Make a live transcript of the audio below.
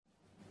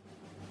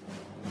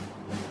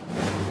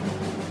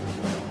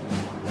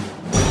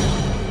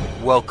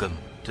Welcome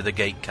to the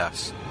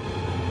Gatecast,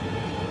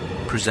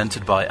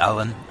 presented by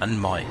Alan and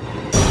Mike.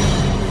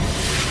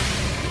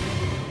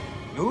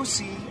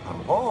 Lucy, I'm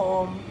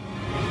home.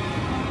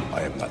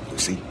 I am not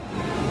Lucy.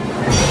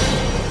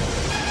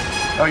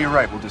 Oh, you're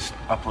right. We'll just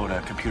upload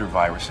a computer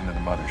virus into the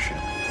mothership.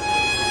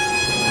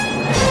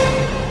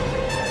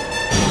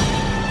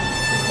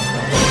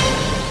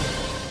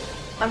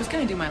 I was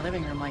going to do my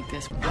living room like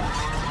this.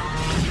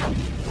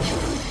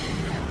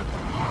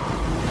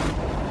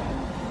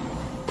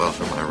 Well,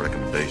 so my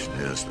recommendation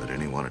is that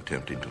anyone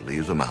attempting to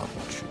leave the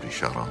mountain should be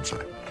shot on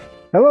sight.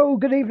 Hello,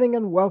 good evening,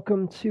 and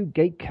welcome to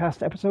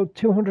Gatecast episode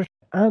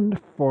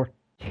 214.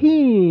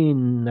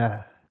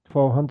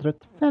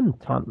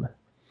 215,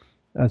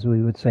 as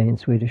we would say in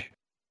Swedish.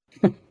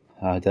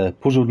 I had a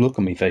puzzled look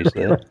on my face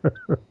there.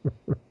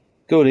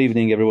 Good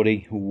evening,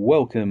 everybody.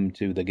 Welcome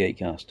to the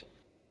Gatecast.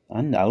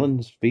 And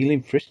Alan's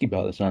feeling frisky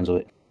by the sounds of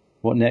it.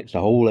 What next? A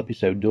whole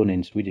episode done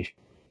in Swedish?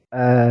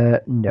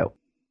 No.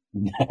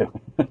 No.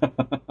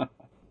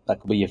 That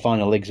could be your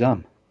final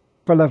exam.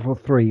 For level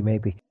 3,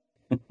 maybe.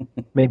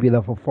 Maybe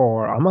level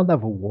 4. I'm on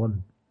level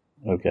 1.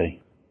 Okay.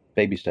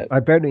 Baby step. I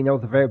barely know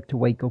the verb to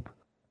wake up.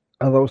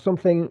 Although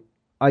something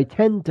I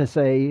tend to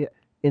say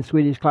in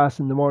Swedish class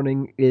in the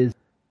morning is,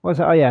 what's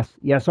it? Oh yes,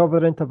 jag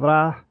sover inte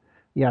bra,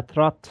 jag är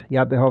trött,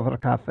 jag behöver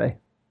kaffe.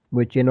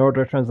 Which in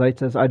order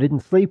translates as, I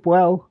didn't sleep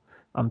well,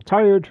 I'm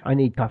tired, I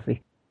need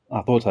coffee.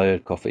 I thought I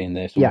heard coffee in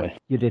there somewhere. Yeah,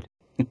 you did.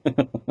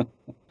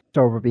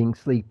 Sober being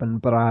sleep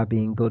and bra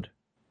being good.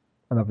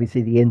 And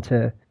obviously the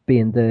inte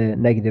being the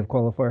negative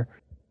qualifier.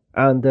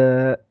 And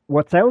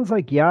what sounds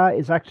like ja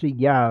is actually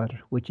jar,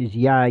 which is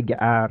jag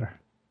är.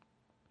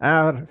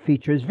 Are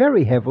features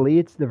very heavily.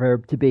 It's the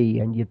verb to be,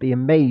 and you'd be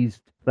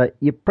amazed that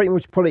you pretty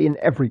much put it in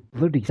every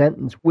bloody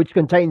sentence which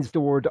contains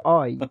the word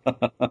I.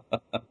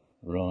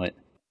 Right.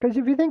 Because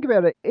if you think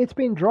about it, it's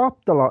been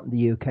dropped a lot in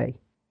the UK.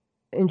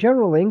 In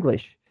general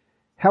English,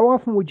 how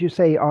often would you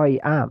say I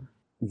am?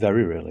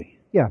 Very rarely.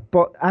 Yeah,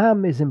 but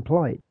am is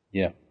implied.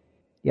 Yeah.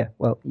 Yeah,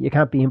 well, you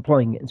can't be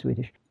implying it in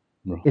Swedish.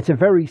 Right. It's a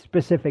very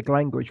specific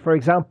language. For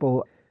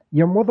example,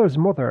 your mother's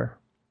mother,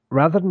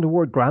 rather than the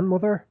word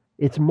grandmother,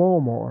 it's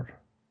mormor,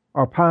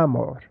 or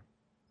pamor,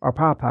 or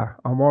papa,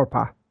 or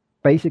morpa.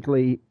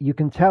 Basically, you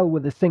can tell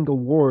with a single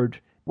word,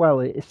 well,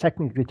 it's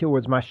technically two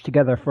words mashed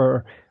together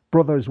for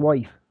brother's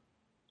wife,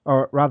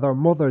 or rather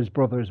mother's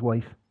brother's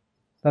wife,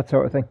 that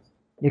sort of thing.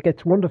 It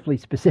gets wonderfully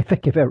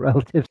specific about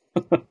relatives.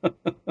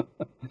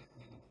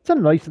 It's a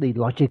nicely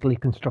logically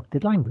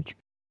constructed language.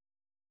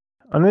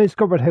 And I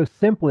discovered how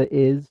simple it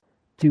is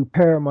to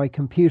pair my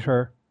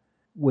computer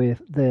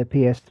with the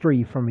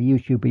PS3 from a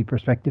YouTube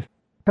perspective.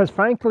 Because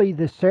frankly,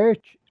 the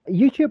search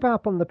YouTube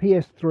app on the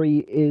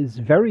PS3 is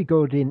very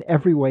good in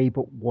every way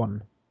but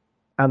one.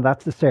 And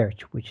that's the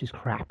search, which is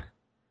crap.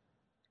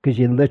 Because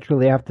you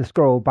literally have to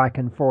scroll back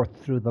and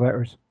forth through the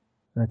letters.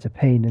 That's a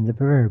pain in the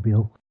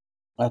proverbial.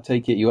 I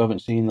take it you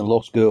haven't seen the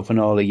Lost Girl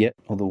finale yet,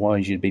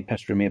 otherwise you'd be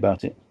pestering me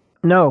about it.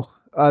 No,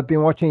 I've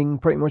been watching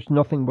pretty much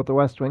nothing but The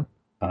West Wing.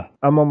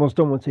 I'm almost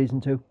done with season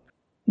 2.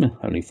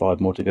 Only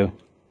 5 more to go.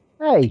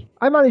 Hey,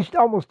 I managed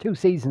almost 2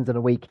 seasons in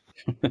a week.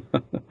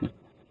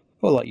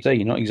 Well, like you say,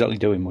 you're not exactly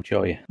doing much,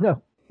 are you?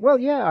 No. Well,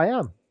 yeah, I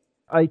am.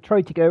 I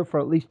tried to go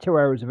for at least 2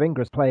 hours of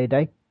Ingress play a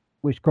day,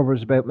 which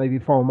covers about maybe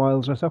 4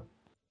 miles or so.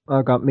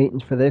 I've got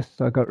meetings for this,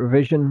 I've got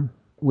revision.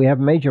 We have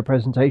a major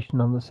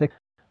presentation on the 6th.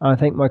 I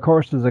think my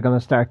courses are going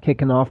to start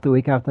kicking off the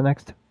week after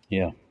next.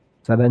 Yeah.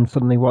 So then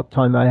suddenly what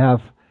time I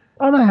have.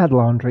 And I had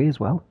laundry as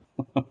well.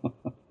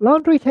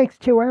 Laundry takes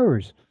 2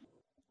 hours.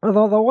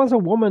 Although there was a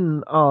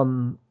woman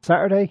on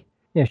Saturday.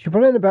 Yeah, she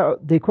put in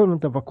about the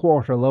equivalent of a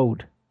quarter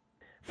load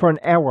for an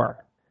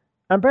hour.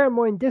 And bear in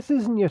mind, this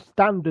isn't your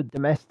standard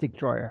domestic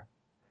dryer.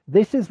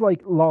 This is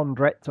like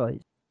laundrette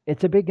size.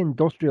 It's a big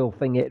industrial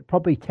thing. It'd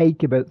probably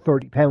take about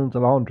 30 pounds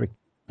of laundry.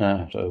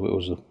 So it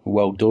was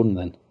well done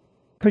then.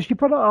 Because she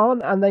put it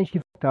on and then she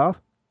fucked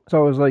off. So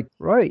I was like,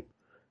 right,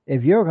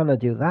 if you're going to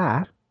do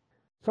that.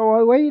 So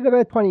I waited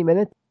about 20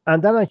 minutes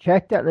and then I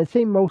checked it and it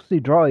seemed mostly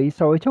dry.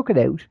 So I took it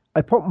out.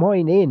 I put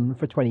mine in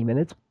for 20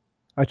 minutes.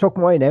 I took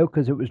mine out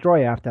because it was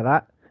dry after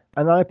that.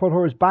 And then I put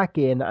hers back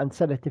in and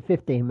set it to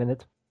 15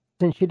 minutes.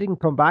 Since she didn't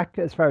come back,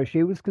 as far as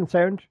she was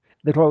concerned,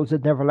 the clothes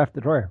had never left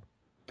the dryer.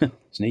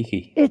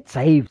 Sneaky. It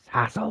saves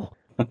hassle.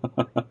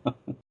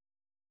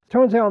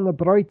 Turns out on the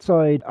bright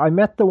side, I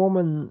met the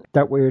woman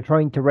that we were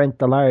trying to rent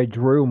the large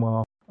room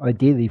off,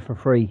 ideally for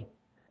free,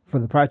 for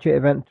the Pratchett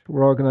event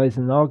we're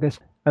organising in August.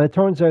 And it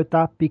turns out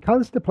that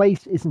because the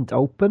place isn't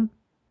open,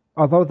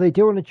 although they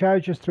do want to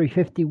charge us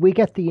 $350, we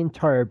get the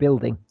entire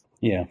building.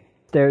 Yeah.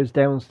 Stairs,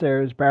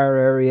 downstairs, bar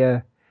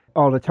area,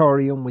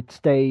 auditorium with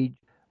stage,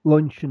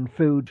 lunch and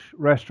food,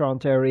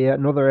 restaurant area,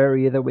 another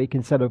area that we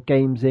can set up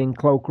games in,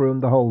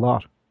 cloakroom, the whole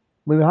lot.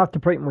 We will have to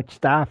pretty much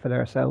staff it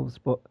ourselves,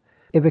 but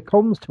if it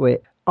comes to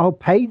it, I'll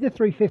pay the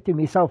 $350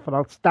 myself and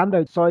I'll stand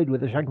outside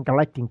with a second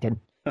collecting tin.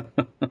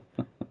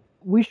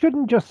 We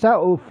shouldn't just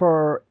settle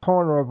for a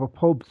corner of a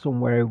pub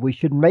somewhere. We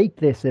should make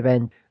this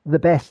event the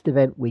best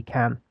event we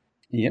can.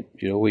 Yep,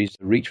 you always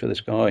reach for the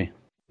sky.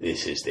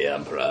 This is the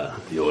Emperor.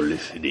 You're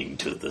listening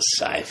to the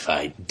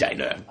Sci-Fi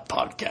Diner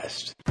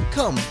podcast.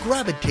 Come,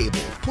 grab a table,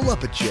 pull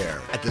up a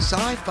chair at the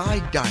Sci-Fi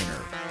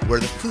Diner, where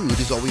the food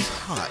is always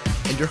hot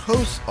and your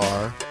hosts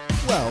are,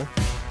 well,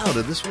 out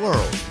of this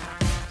world.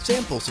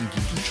 Sample some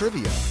geeky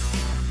trivia.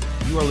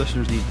 You, our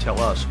listeners, need to tell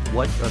us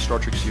what Star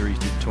Trek series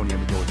did Tony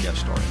Amendola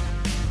guest star in?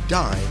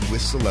 Dine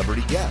with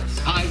celebrity guests.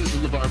 Hi, this is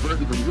LeVar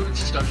Burton from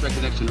Roots, Star Trek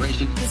The Next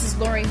Generation. This is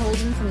Laurie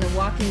Holden from The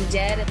Walking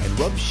Dead. And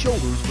rub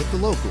shoulders with the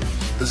locals.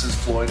 This is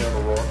Floyd in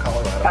Aurora,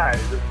 Colorado. Hi,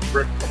 this is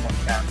Rick from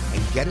Montana.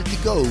 And get it to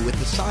go with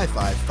the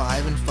Sci-Fi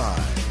 5 and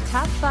 5.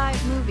 Top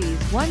 5 movies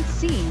once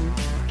seen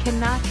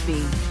cannot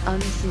be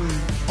unseen.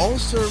 All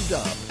served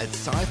up at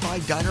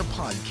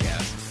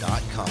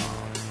sci-fi-dinerpodcast.com.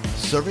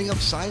 Serving up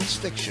science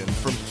fiction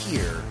from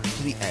here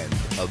to the end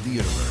of the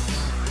universe.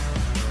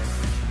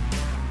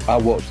 I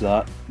watched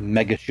that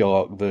Mega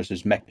Shark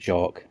versus Mecha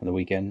Shark on the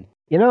weekend.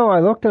 You know, I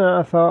looked at it and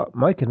I thought,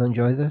 Mike can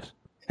enjoy this.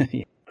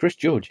 Chris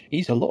Judge,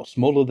 he's a lot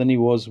smaller than he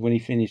was when he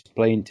finished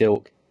playing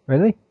Tilk.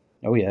 Really?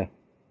 Oh, yeah.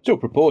 Still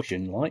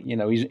proportion, like, you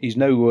know, he's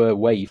no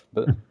wave,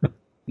 but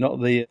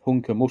not the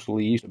hunk of muscle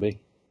he used to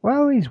be.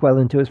 Well, he's well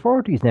into his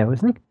 40s now,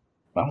 isn't he?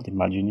 I'd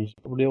imagine he's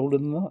probably older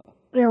than that.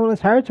 Yeah, well,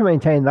 it's hard to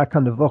maintain that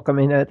kind of look. I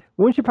mean,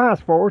 once you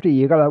pass 40,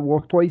 you got to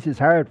work twice as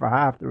hard for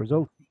half the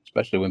result.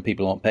 Especially when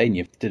people aren't paying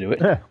you to do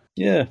it.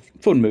 Yeah,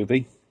 fun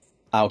movie.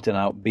 Out and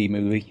out B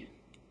movie.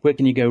 Where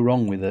can you go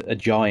wrong with a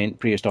giant,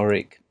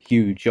 prehistoric,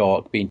 huge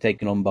shark being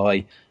taken on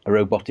by a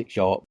robotic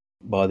shark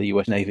by the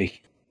US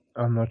Navy?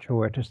 I'm not sure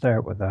where to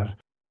start with that.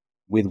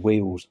 With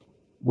wheels.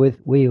 With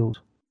wheels.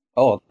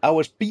 Oh, I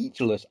was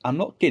speechless. I'm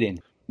not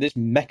kidding. This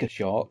mecha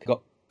shark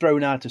got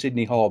thrown out of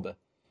Sydney Harbour,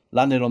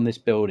 landed on this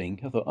building.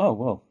 I thought, oh,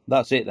 well,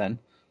 that's it then.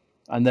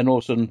 And then all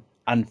of a sudden,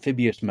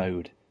 amphibious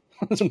mode.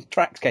 Some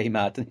tracks came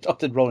out and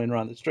started rolling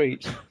around the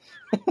streets.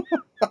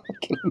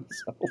 Killing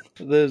himself.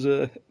 There's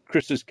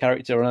Chris's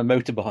character on a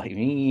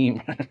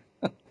motorbike.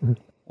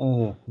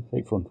 Oh,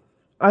 great fun.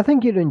 I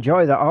think you'd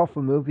enjoy that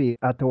awful movie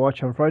I had to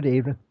watch on Friday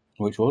evening.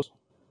 Which was?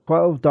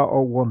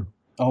 12.01.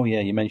 Oh, yeah,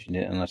 you mentioned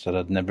it, and I said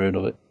I'd never heard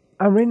of it.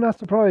 I'm really not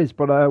surprised,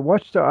 but I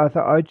watched it.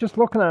 I was just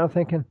looking at it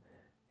thinking,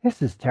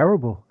 this is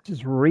terrible. This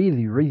is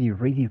really, really,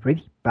 really,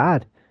 really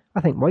bad.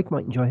 I think Mike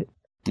might enjoy it.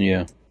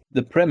 Yeah.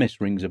 The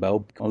premise rings a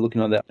bell. I'm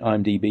looking at that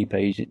IMDb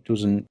page. It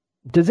doesn't...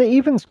 Does it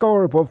even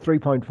score above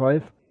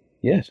 3.5?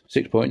 Yes,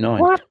 6.9.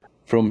 What?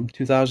 From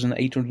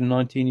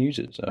 2,819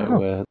 users.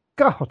 So,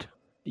 God.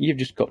 You've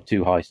just got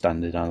too high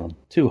standard, Alan.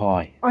 Too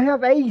high. I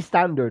have a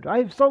standard. I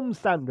have some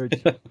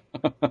standards.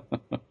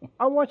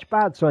 I watch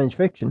bad science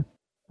fiction.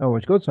 I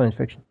watch good science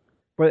fiction.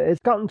 But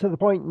it's gotten to the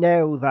point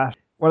now that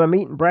when I'm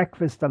eating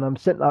breakfast and I'm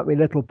sitting at my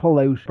little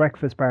pull-out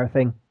breakfast bar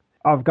thing,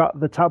 I've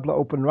got the tablet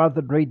open. Rather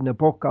than reading a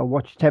book, I'll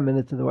watch 10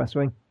 minutes of The West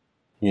Wing.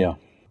 Yeah.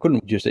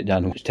 Couldn't just sit down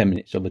and watch 10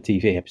 minutes of a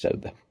TV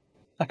episode, though.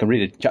 I can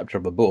read a chapter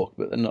of a book,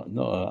 but not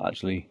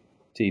actually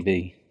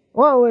TV.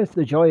 Well, it's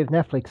the joy of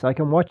Netflix. I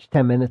can watch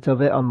 10 minutes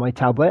of it on my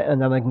tablet, and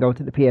then I can go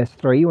to the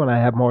PS3 when I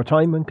have more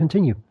time and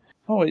continue.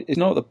 Oh, it's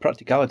not the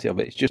practicality of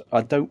it. It's just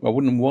I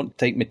wouldn't want to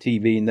take my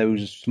TV in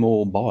those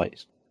small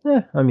bites.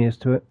 Yeah, I'm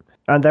used to it.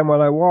 And then when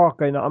I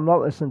walk, I'm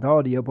not listening to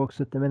audiobooks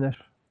at the minute.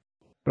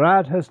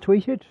 Brad has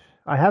tweeted,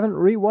 I haven't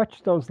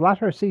rewatched those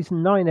latter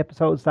season 9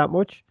 episodes that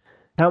much.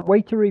 Can't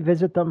wait to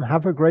revisit them.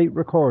 Have a great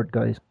record,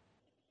 guys.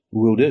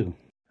 Will do.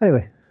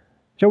 Anyway,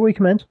 shall we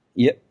commence?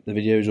 Yep, the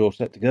video's all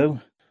set to go.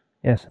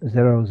 Yes,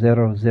 0,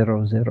 0,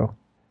 0, 0.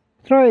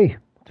 3,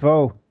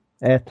 2,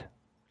 1,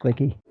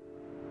 clicky.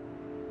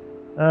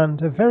 And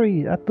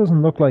that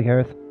doesn't look like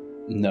Earth.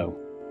 No.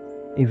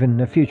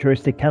 Even a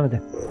futuristic Canada.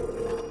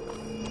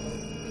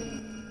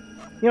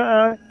 You know,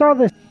 I saw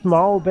this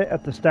small bit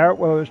at the start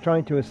where I was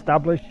trying to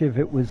establish if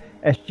it was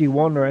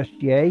SG-1 or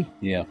SG-A.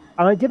 Yeah.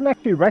 And I didn't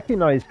actually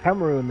recognise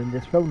Cameroon in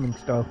this filming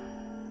style.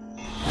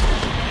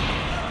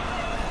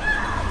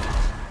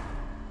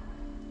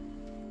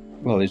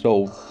 Well, his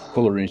whole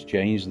colouring's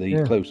changed,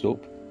 the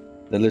close-up.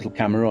 The little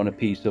camera on a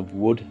piece of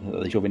wood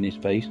that they shove in his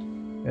face.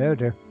 Oh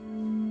dear.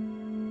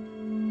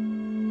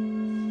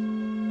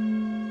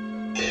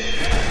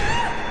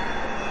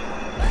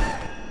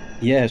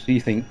 Yeah, so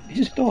you think,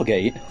 is it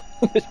Stargate?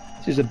 This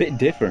is a bit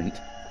different.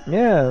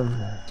 Yeah,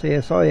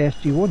 CSI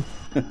SG-1.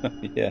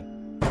 Yeah.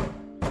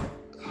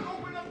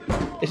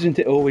 Isn't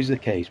it always the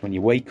case when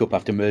you wake up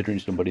after murdering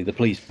somebody, the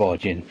police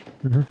barge in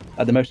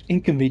at the most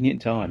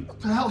inconvenient time? What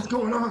the hell's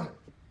going on?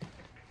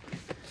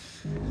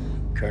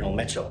 Colonel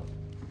Mitchell.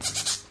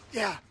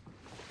 Yeah.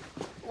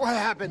 What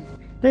happened?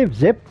 They have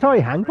zip tie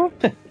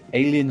handcuffs?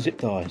 Alien zip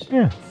ties.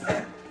 Yeah.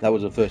 That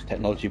was the first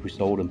technology we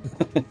sold them.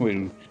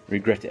 We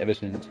regret it ever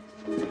since.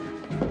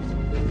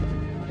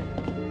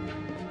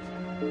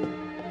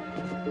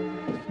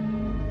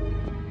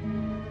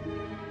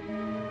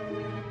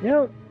 You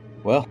know,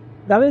 well,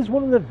 that is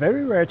one of the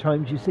very rare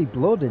times you see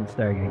blood in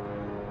Stargate.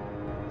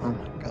 Oh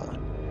my God.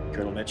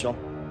 Colonel Mitchell,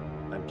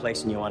 I'm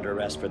placing you under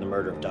arrest for the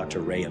murder of Dr.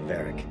 Ray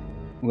Averic.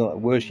 Well, the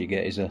worst you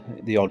get is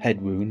the odd head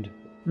wound.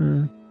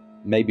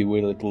 Maybe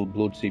with a little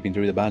blood seeping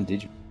through the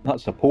bandage.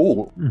 That's a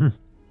pool.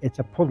 It's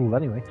a puddle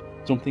anyway.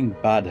 Something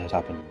bad has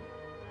happened.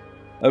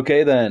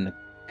 Okay then,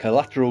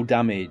 Collateral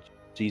Damage,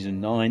 Season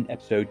 9,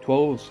 Episode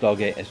 12,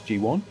 Stargate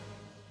SG-1,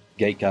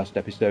 Gatecast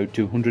Episode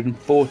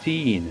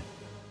 214.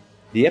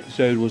 The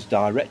episode was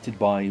directed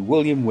by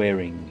William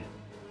Waring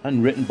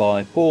and written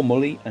by Paul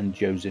Mully and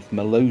Joseph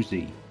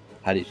Malozzi.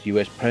 Had its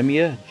US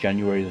premiere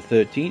January the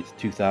 13th,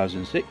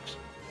 2006.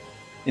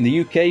 In the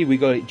UK we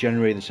got it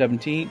January the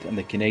 17th and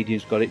the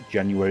Canadians got it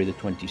January the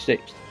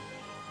 26th.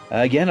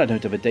 Again, I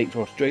don't have a date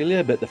for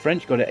Australia, but the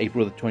French got it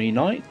April the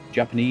 29th,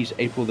 Japanese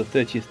April the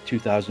 30th,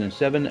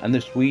 2007, and the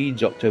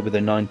Swedes October the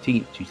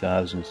 19th,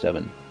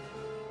 2007.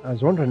 I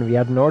was wondering if you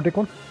had a Nordic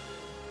one.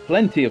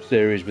 Plenty of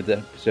series with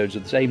episodes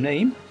of the same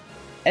name.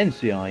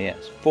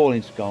 NCIS,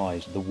 Falling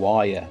Skies, The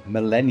Wire,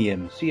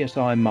 Millennium,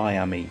 CSI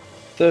Miami,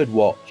 Third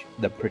Watch,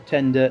 The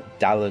Pretender,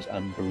 Dallas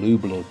and Blue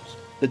Bloods.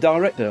 The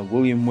director,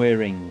 William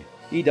Waring.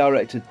 He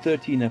directed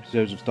 13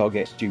 episodes of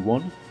Stargate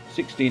SG-1,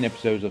 16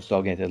 episodes of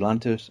Stargate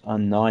Atlantis,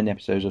 and 9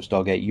 episodes of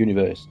Stargate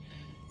Universe.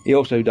 He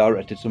also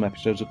directed some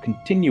episodes of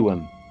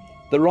Continuum.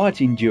 The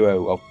writing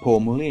duo of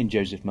Paul Mully and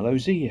Joseph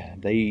Malozzi,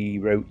 they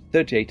wrote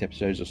 38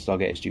 episodes of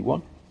Stargate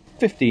SG-1,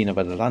 15 of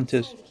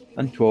Atlantis,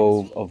 and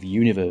 12 of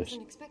Universe.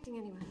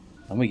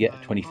 And we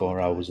get 24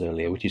 hours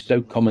earlier, which is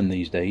so common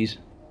these days.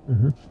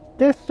 Mm-hmm.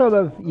 This sort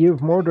of,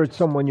 you've murdered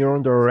someone, you're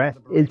under arrest,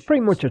 is pretty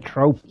much a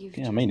trope.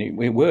 Yeah, I mean,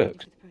 it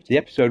works. The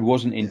episode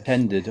wasn't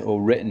intended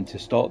or written to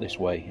start this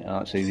way.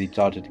 Actually, they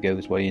decided to go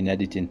this way in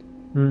editing.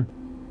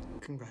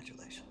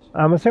 Congratulations.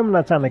 I'm assuming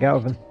that's Anna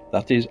Galvin.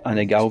 That is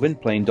Anna Galvin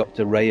playing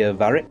Dr. Rhea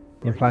Varrick.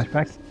 In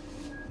flashbacks.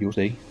 You'll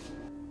see.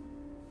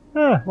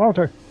 Ah,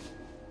 Walter.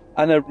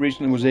 Anna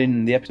recently was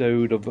in the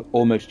episode of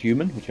Almost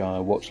Human, which I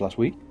watched last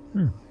week.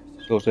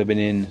 She's also been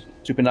in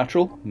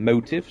Supernatural,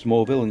 Motive,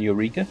 Smallville and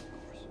Eureka.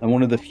 And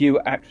one of the few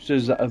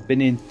actresses that have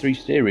been in 3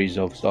 series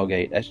of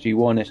Stargate,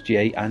 SG-1,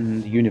 SG-8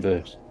 and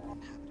Universe.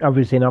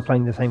 Obviously not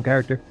playing the same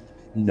character.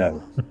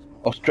 No.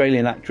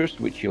 Australian actress,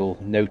 which you'll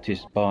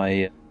notice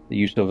by the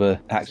use of an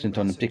accent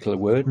on a particular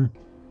word.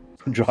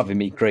 Driving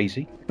me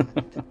crazy.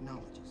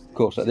 Of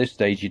course, at this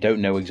stage you don't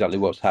know exactly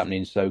what's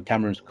happening, so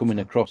Cameron's coming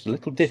across a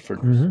little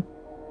different.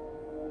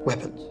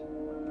 Weapons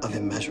of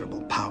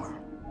immeasurable power.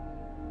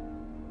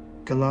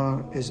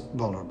 Galar is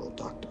vulnerable,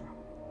 Doctor.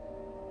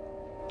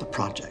 The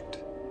project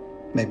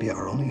may be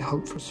our only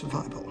hope for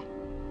survival.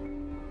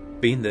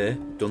 Been there,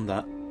 done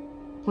that.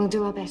 We'll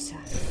do our best, sir.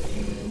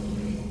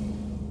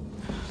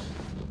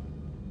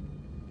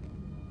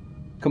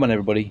 Come on,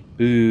 everybody.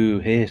 Boo,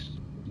 hiss,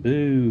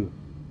 boo.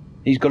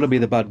 He's got to be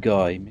the bad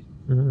guy.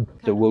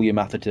 So William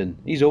Atherton.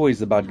 He's always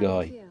the bad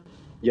guy.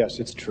 Yes,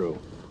 it's true.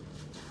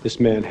 This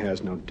man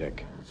has no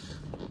dick.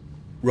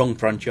 Wrong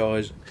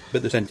franchise,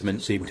 but the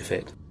sentiments seem to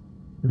fit.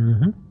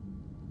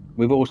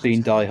 We've all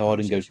seen Die Hard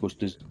and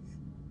Ghostbusters.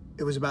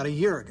 It was about a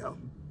year ago.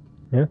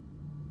 Yeah.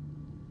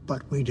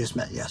 But we just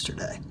met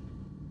yesterday.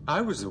 I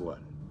was the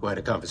one who had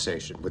a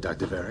conversation with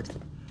Dr. Varrick.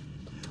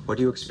 What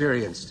you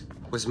experienced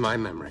was my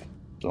memory.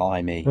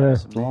 Slimy.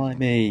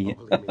 Slimy.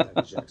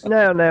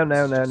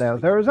 No.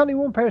 There is only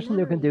one person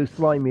who can do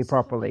slimy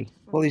properly.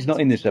 Well, he's not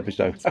in this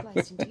episode.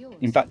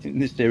 In fact, in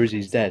this series,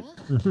 he's dead.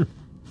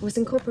 Was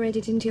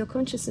incorporated into your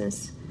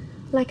consciousness,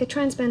 like a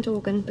transplant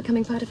organ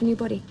becoming part of a new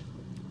body.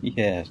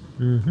 Yes.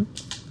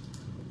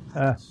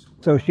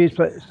 So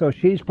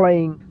she's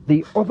playing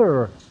the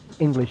other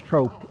English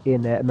trope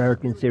in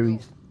American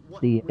series,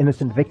 the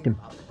innocent victim.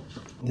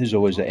 There's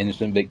always an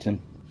innocent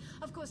victim.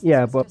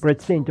 Yeah, but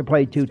Brits seem to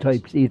play 2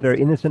 types, either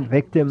innocent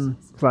victim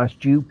 /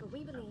 dupe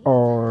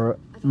or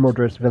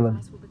murderous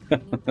villain.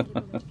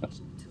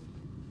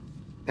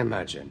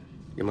 Imagine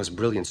your most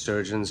brilliant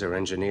surgeons or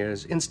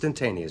engineers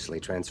instantaneously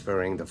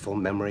transferring the full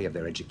memory of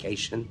their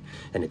education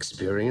and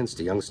experience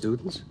to young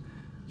students.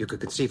 You could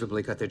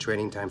conceivably cut their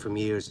training time from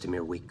years to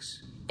mere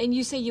weeks. And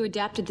you say you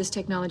adapted this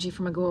technology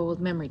from a Goa'uld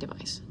memory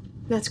device?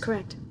 That's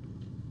correct.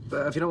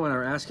 If you don't mind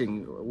our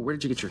asking, where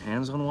did you get your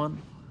hands on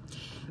one?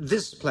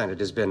 This planet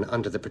has been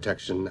under the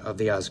protection of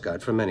the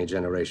Asgard for many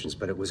generations,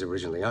 but it was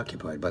originally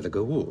occupied by the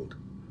Goa'uld.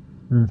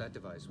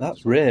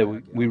 That's rare.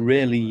 We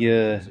rarely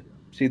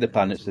see the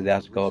planets that the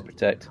Asgard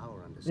protect.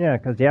 Yeah,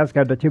 because the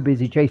Asgard are too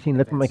busy chasing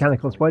little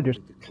mechanical spiders.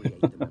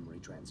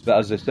 But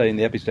as they say in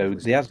the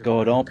episode, the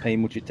Asgard aren't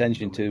paying much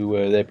attention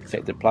to their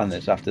protected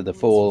planets after the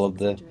fall of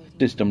the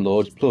System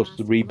Lords, plus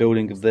the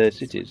rebuilding of their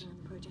cities.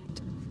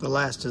 The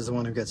last is the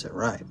one who gets it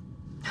right.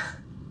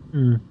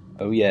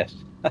 Oh, yes.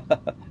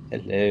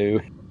 Hello.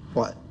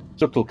 What?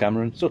 Subtle,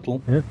 Cameron,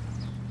 subtle. Yeah.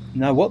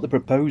 Now, what they're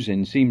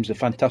proposing seems a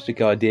fantastic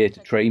idea to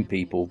train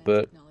people,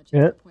 but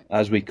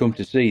as we come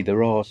to see,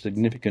 there are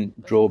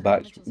significant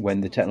drawbacks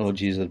when the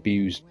technology is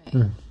abused.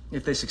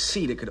 If they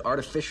succeed, it could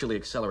artificially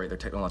accelerate their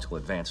technological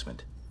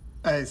advancement.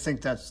 I think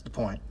that's the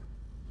point.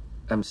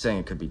 I'm saying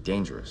it could be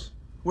dangerous.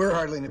 We're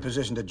hardly in a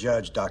position to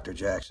judge, Dr.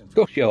 Jackson. Of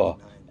course you are.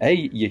 A,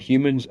 you're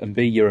humans, and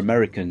B, you're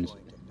Americans.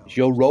 It's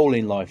your role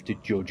in life to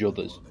judge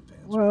others.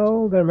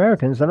 Well, they're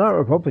Americans, they're not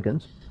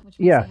Republicans.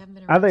 Yeah,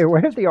 are they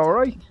aware of the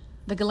alright?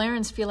 The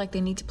Galerans feel like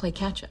they need to play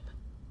catch-up.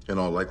 In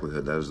all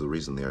likelihood, that is the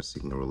reason they are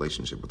seeking a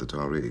relationship with the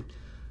Tau'ri.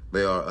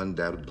 They are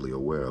undoubtedly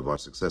aware of our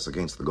success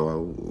against the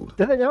Goa'uld.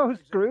 Do they know how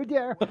screwed you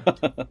are?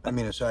 I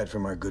mean, aside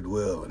from our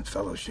goodwill and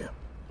fellowship.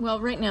 Well,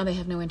 right now they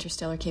have no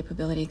interstellar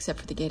capability except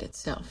for the gate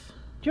itself.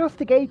 Just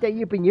the gate that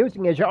you've been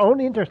using as your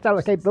only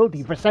interstellar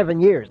capability for 7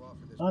 years.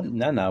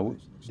 No.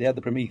 They had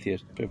the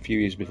Prometheus for a few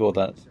years before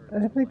that.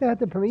 I think they had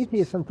the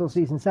Prometheus until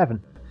season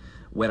 7.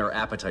 Whet our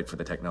appetite for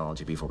the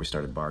technology before we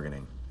started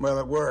bargaining. Well,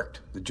 it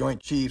worked. The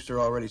Joint Chiefs are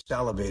already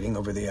salivating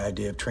over the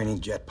idea of training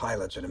jet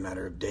pilots in a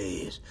matter of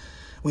days.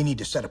 We need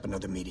to set up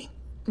another meeting.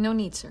 No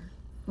need, sir.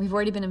 We've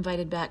already been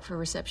invited back for a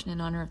reception in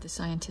honor of the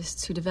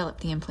scientists who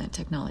developed the implant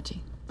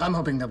technology. I'm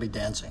hoping they'll be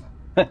dancing.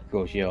 Of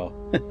course you are.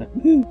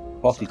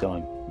 Party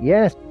time.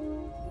 Yes.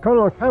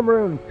 Colonel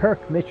Cameron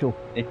Kirk Mitchell.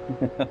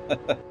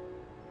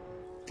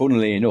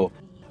 Funnily enough,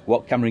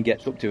 what Cameron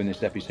gets up to in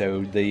this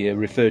episode, they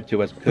referred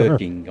to as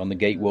Kirking on the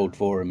Gate World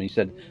Forum. He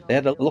said they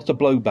had a lot of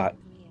blowback,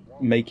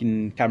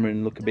 making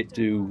Cameron look a bit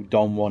too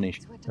Don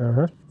Juan-ish. It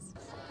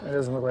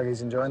doesn't look like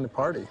he's enjoying the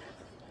party.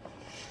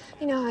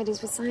 You know how it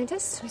is with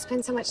scientists. We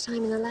spend so much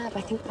time in the lab.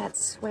 I think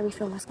that's where we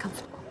feel most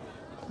comfortable.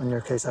 In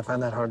your case, I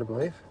find that hard to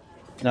believe.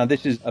 Now,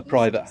 this is a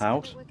private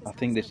house. I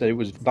think they said it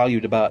was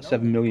valued about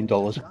 $7 million.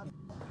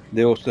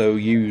 They also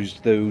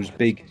used those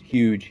big,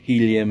 huge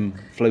helium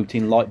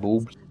floating light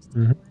bulbs.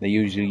 Mm-hmm. They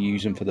usually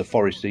use them for the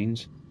forest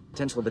scenes.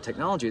 Potential of the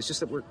technology is just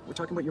that we're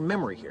talking about your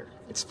memory here.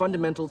 It's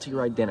fundamental to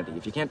your identity.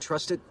 If you can't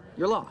trust it,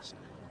 you're lost.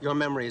 Your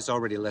memory is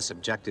already less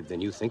objective than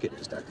you think it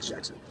is, Dr.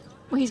 Jackson.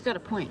 Well, he's got a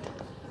point.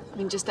 I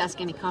mean, just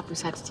ask any cop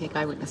who's had to take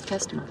eyewitness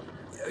testimony.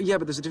 Yeah,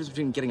 but there's a difference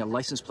between getting a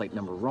license plate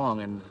number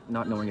wrong and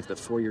not knowing if the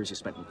 4 years you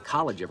spent in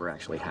college ever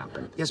actually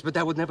happened. Yes, but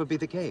that would never be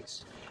the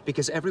case,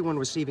 because everyone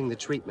receiving the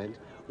treatment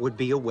would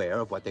be aware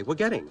of what they were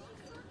getting.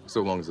 So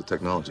long as the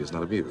technology is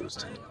not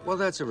abused. Well,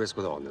 that's a risk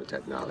with all new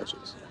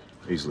technologies.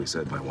 Easily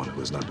said by one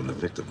who has not been the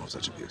victim of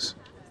such abuse.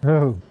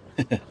 Oh.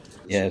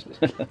 Yes,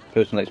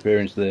 personal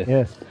experience there.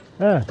 Yes.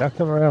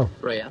 Dr. Morell.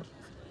 Rhea?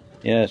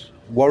 Yes,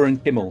 Warren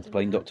Kimmel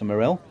playing Dr.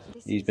 Morell.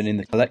 He's been in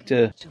The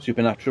Collector,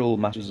 Supernatural,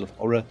 Masters of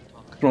Horror.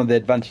 It's one of the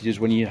advantages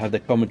when you have the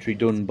commentary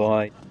done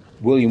by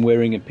William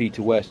Waring and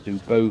Peter West, who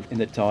both in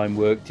the time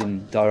worked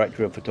in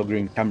director of photography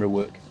and camera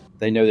work.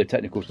 They know the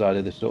technical side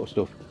of this sort of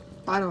stuff.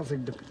 I don't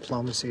think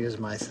diplomacy is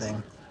my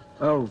thing.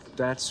 Oh,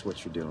 that's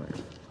what you're doing.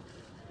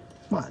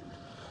 What?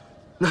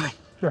 Nothing.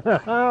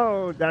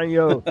 Oh,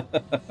 Daniel.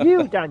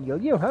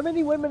 Daniel, how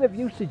many women have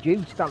you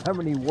seduced on how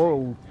many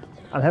worlds?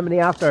 And how many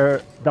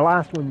after the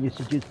last one you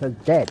seduced has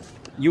dead?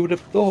 You would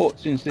have thought,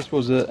 since this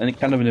was a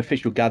kind of an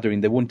official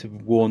gathering, they wouldn't have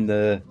worn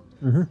the...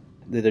 Mm-hmm.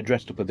 They'd have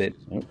dressed up a bit.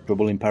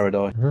 Trouble in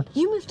Paradise. Mm-hmm.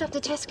 You moved up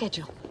the test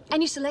schedule,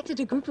 and you selected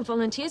a group of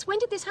volunteers. When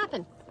did this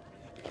happen?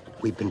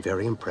 We've been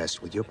very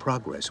impressed with your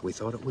progress. We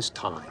thought it was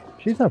time.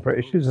 She's not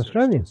British, she's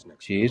Australian.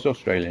 She is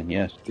Australian,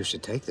 yes. You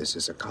should take this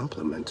as a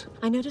compliment.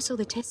 I notice all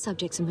the test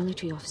subjects are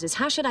military officers.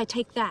 How should I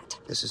take that?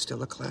 This is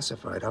still a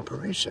classified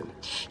operation.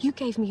 You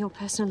gave me your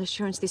personal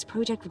assurance this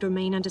project would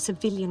remain under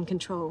civilian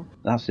control.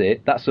 That's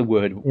it. That's the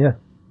word. Yeah.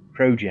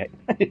 Project.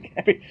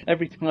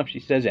 every time she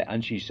says it,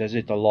 and she says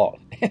it a lot.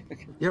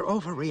 You're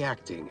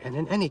overreacting, and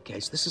in any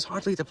case, this is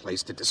hardly the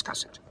place to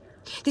discuss it.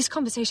 This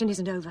conversation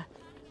isn't over.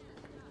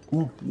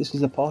 Oh, this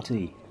is a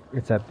party.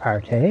 It's a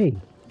party.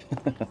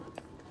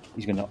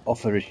 He's going to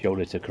offer his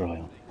shoulder to cry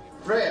on.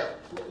 Freya,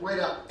 wait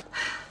up.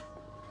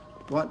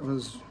 What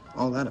was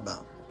all that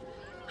about?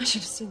 I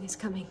should have seen this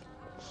coming.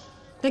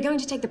 They're going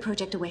to take the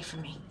project away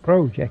from me.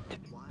 Project?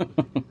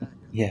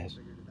 Yes.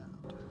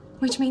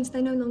 Which means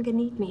they no longer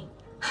need me.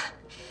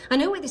 I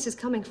know where this is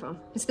coming from.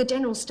 It's the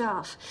general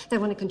staff. They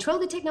want to control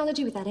the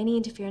technology without any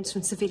interference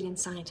from civilian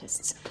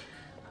scientists.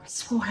 I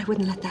swore I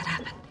wouldn't let that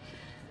happen.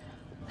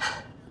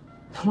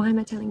 Why am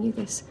I telling you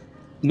this?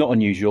 Not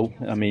unusual.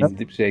 I mean,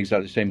 they say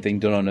exactly the same thing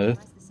done on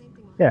Earth.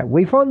 Yeah,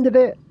 we funded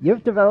it,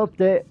 you've developed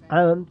it,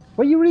 and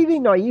were you really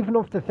naive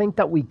enough to think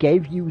that we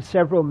gave you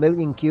several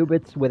million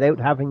qubits without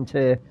having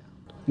to,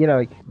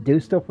 do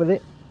stuff with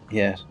it?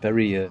 Yes,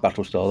 very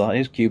Battlestar that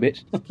is,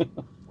 qubits.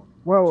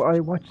 Well, I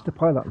watched the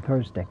pilot on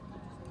Thursday.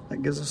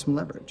 That gives us some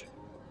leverage.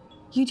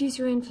 You'd use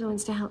your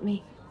influence to help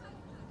me.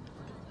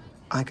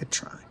 I could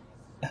try.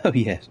 Oh,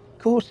 yes. Of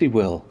course he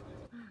will.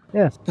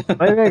 Yes.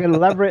 Maybe I could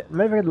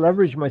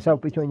leverage myself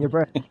between your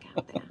breasts.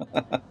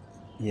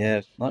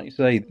 Yes, like you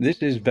say, this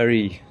is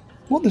very...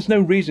 Well, there's no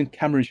reason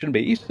Cameron shouldn't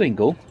be. He's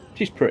single.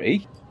 She's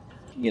pretty.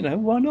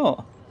 Why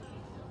not?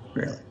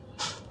 Really?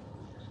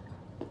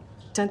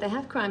 Don't they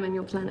have crime on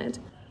your planet?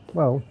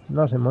 Well,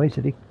 not in my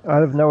city. I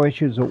have no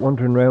issues with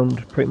wandering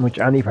around pretty much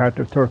any part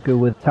of Turku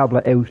with a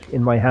tablet out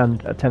in my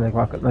hand at 10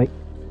 o'clock at night.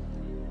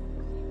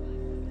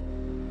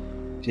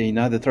 See,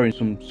 now they're throwing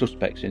some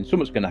suspects in.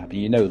 Something's going to happen,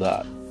 you know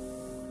that.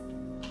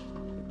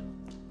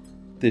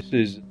 This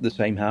is the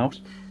same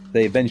house.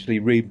 They eventually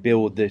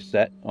rebuild this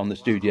set on the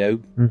studio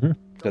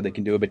so they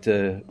can do a bit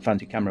of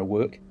fancy camera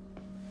work.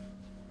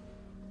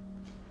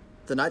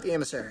 The night the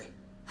emissary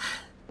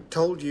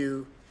told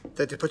you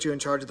that to put you in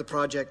charge of the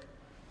project,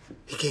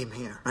 he came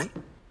here, right?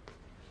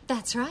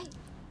 That's right.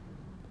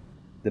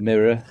 The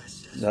mirror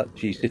that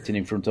she's sitting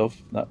in front of,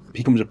 that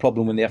becomes a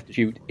problem when they have to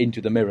shoot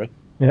into the mirror.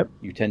 Yep.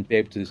 You tend to be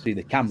able to see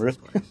the camera.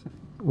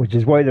 Which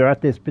is why they're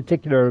at this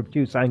particular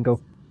obtuse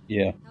angle.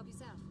 Yeah.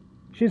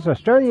 She's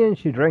Australian,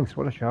 she drinks.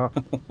 What a shock.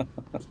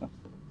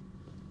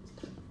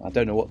 I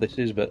don't know what this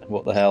is, but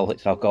what the hell,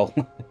 it's alcohol.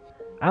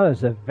 That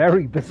is a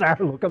very bizarre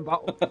looking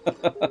bottle.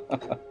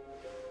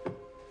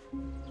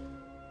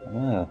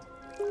 Ah.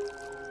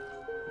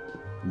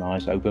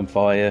 Nice open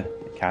fire,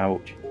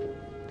 couch.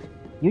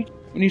 We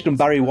need some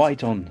Barry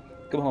White on.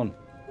 Come on.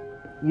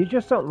 You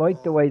just don't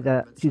like the way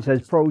that she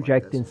says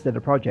project instead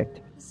of project.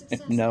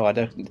 No, I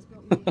don't.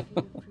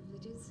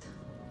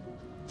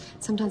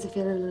 Sometimes I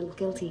feel a little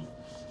guilty.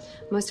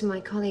 Most of my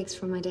colleagues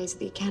from my days at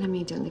the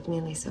academy don't live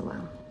nearly so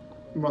well.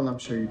 Well, I'm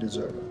sure you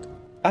deserve it.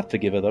 I'd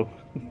forgive her, though.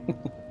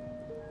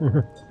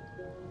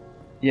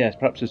 Yes,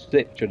 perhaps a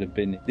sip should have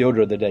been the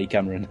order of the day,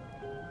 Cameron.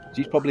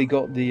 She's probably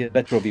got the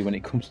better of you when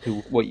it comes to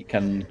what you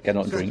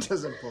cannot drink. It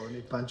doesn't pull any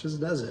punches,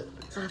 does it?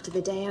 After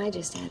the day I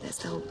just had, that's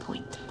the whole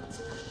point.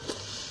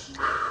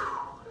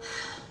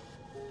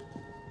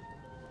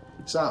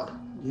 So,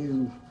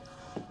 you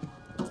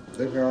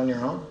live here on your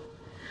own?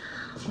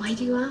 Why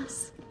do you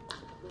ask?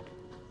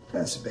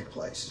 That's a big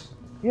place.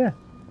 Yeah.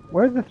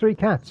 Where are the 3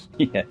 cats?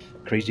 Yeah,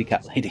 crazy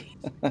cat lady.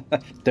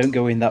 Don't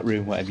go in that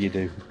room, whatever you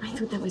do. I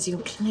thought that was your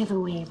clever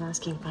way of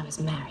asking if I was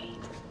married.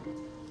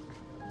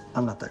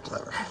 I'm not that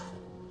clever.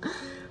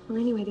 Well,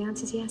 anyway, the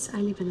answer's yes. I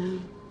live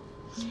alone.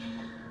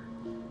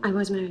 I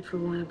was married for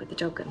a while, but the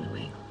job got in the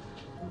way.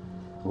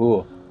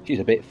 Oh, she's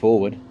a bit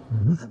forward.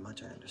 Not that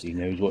much I understand. She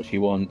knows what she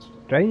wants.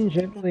 Strange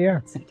into the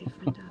air.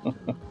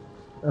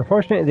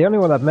 Unfortunately, the only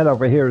one I've met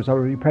over here is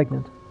already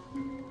pregnant.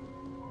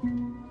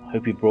 I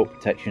hope you brought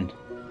protection.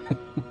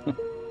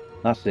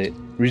 That's it.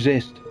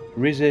 Resist.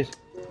 Resist.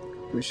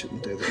 We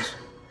shouldn't do this.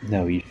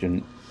 No, you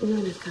shouldn't. You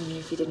wouldn't have come here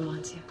if you didn't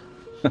want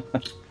to.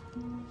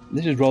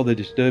 This is rather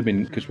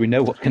disturbing because we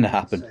know what's going to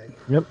happen.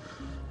 Yep.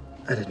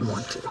 I didn't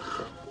want to.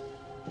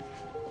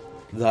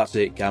 That's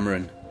it,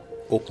 Cameron.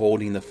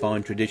 Upholding the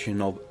fine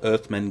tradition of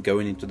Earthmen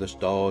going into the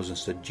stars and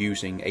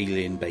seducing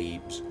alien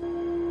babes.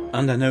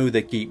 And I know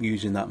they keep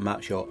using that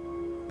matte shot,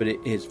 but it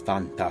is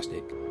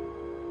fantastic.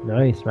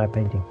 Nice matte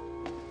painting.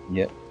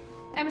 Yep.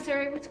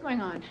 Emissary, what's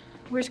going on?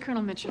 Where's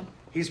Colonel Mitchell?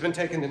 He's been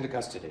taken into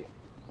custody.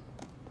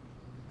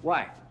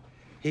 Why?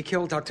 He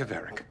killed Dr.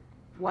 Varick.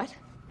 What?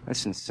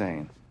 That's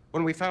insane.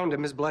 When we found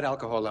him, his blood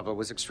alcohol level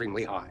was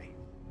extremely high.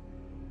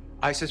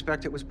 I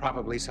suspect it was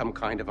probably some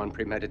kind of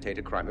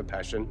unpremeditated crime of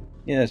passion.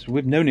 Yes,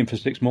 we've known him for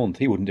 6 months.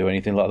 He wouldn't do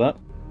anything like that.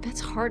 That's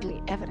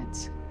hardly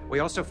evidence. We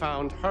also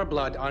found her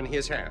blood on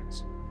his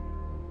hands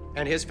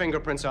and his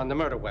fingerprints on the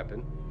murder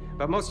weapon.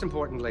 But most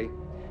importantly,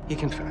 he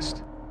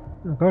confessed.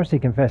 Of course he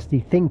confessed. He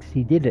thinks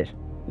he did it.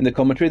 In the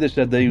commentary, they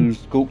said those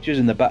sculptures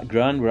in the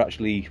background were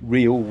actually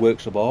real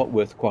works of art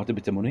worth quite a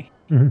bit of money.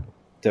 Mm-hmm.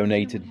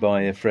 Donated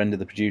by a friend of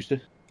the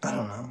producer. I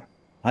don't know.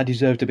 I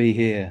deserve to be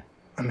here.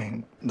 I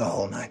mean, the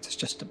whole night is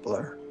just a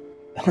blur.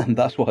 And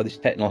that's why this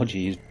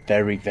technology is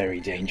very, very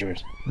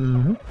dangerous.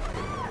 Mm-hmm.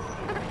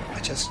 I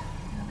just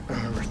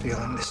remember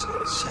feeling this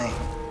insane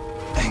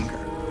anger.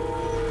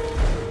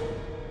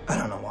 I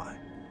don't know why.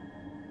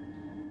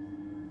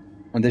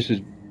 And this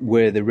is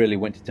where they really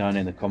went to town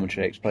in the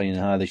commentary, explaining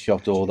how they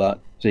shot all that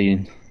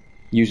scene.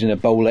 Using a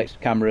Bolex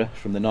camera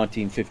from the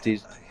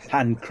 1950s,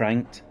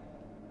 hand-cranked,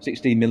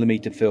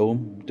 16mm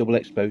film, double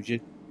exposure.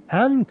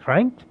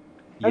 Hand-cranked?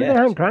 How do they Yes.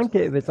 hand-crank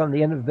it if it's on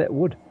the end of a bit of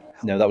wood?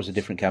 No, that was a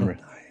different camera.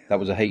 That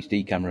was a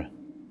HD camera.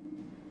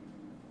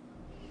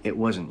 It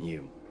wasn't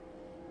you.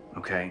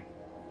 Okay?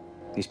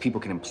 These people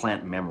can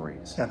implant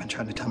memories. I've been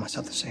trying to tell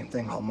myself the same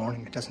thing all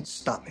morning. It doesn't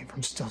stop me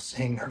from still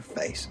seeing her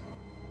face.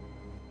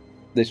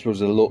 This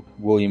was a look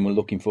William was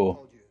looking for.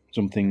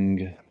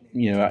 Something,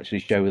 actually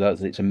show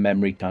that it's a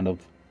memory kind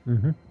of.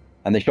 Mm-hmm.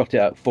 And they shot it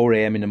at 4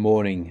 a.m. in the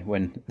morning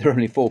when there were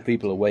only 4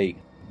 people awake.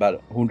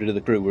 About 100 of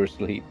the crew were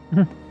asleep.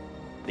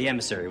 The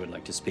emissary would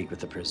like to speak with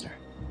the prisoner.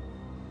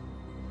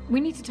 We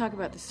need to talk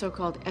about the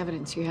so-called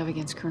evidence you have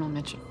against Colonel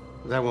Mitchell.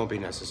 That won't be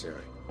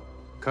necessary.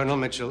 Colonel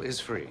Mitchell is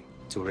free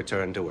to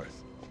return to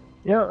Earth.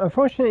 Yeah,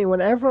 unfortunately,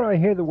 whenever I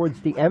hear the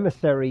words "the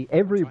emissary,"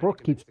 every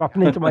book keeps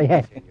popping into my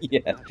head.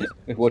 Yeah,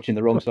 we're watching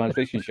the wrong science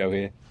fiction show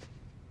here.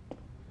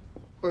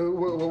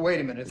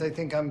 Wait a minute. If they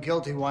think I'm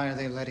guilty, why are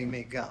they letting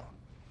me go?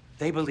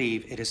 They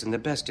believe it is in the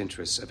best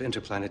interests of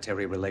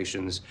interplanetary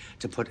relations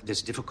to put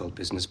this difficult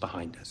business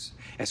behind us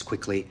as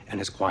quickly and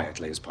as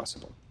quietly as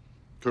possible.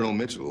 Colonel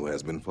Mitchell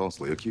has been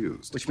falsely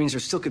accused. Which means there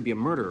still could be a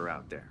murderer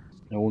out there.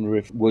 I wonder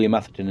if William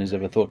Atherton has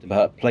ever thought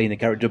about playing the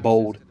character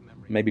bold,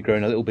 maybe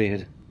growing a little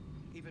beard.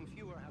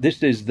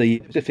 This is the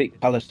Pacific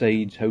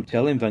Palisades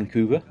Hotel in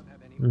Vancouver.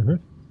 Mm-hmm.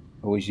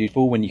 Always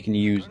useful when you can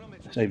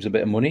saves a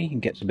bit of money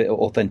and gets a bit of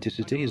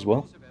authenticity as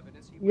well.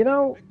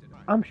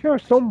 I'm sure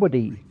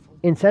somebody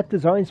in set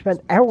design spent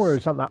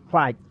hours on that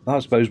flag. I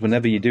suppose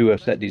whenever you do a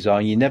set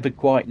design, you never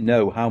quite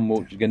know how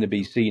much is going to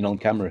be seen on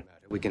camera.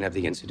 We can have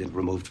the incident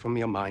removed from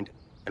your mind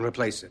and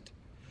replace it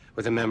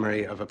with a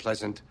memory of a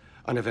pleasant,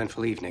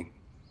 uneventful evening.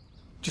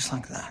 Just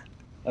like that.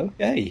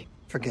 Okay.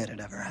 Forget it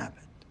ever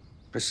happened.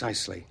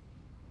 Precisely.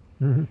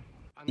 Mm-hmm.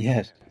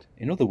 Yes.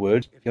 In other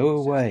words, go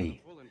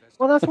away.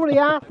 Well, that's what he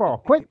asked for.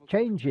 Quit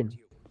changing.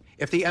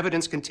 If the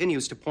evidence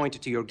continues to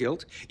point to your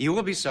guilt, you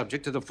will be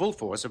subject to the full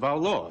force of our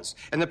laws,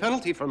 and the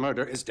penalty for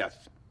murder is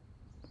death.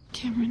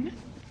 Cameron,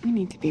 we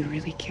need to be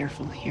really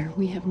careful here.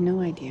 We have no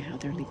idea how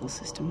their legal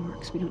system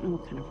works. We don't know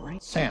what kind of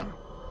rights. Sam,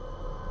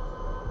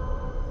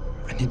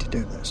 I need to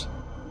do this.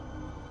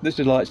 This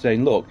is like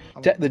saying, look,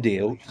 take the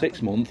deal,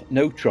 6 months,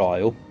 no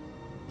trial.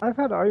 I've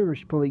had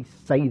Irish police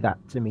say that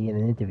to me in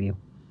an interview.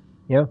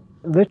 You know,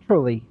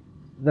 literally,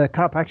 the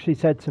cop actually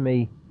said to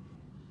me,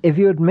 if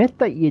you admit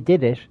that you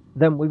did it,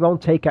 then we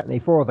won't take it any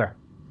further.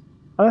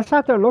 And I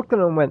sat there and looked at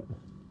him and went,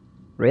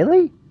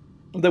 really?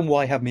 Then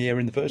why have me here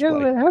in the first Yeah,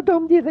 place? how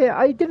dumb do you think?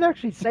 I didn't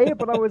actually say it,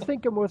 but I was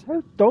thinking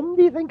how dumb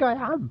do you think I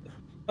am?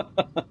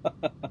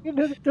 You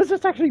know, does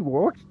this actually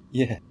work?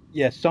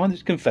 Yeah, sign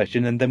this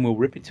confession and then we'll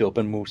rip it up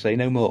and we'll say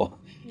no more.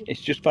 It's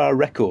just for our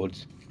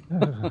records.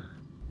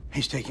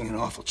 He's taking an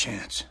awful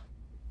chance.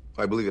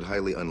 I believe it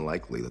highly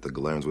unlikely that the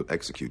Galerans would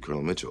execute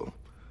Colonel Mitchell.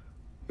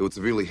 It would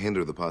severely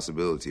hinder the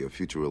possibility of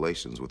future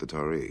relations with the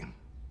Tari.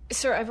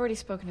 Sir, I've already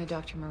spoken to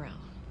Dr. Morell.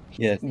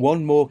 Yeah,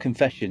 one more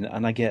confession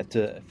and I get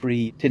a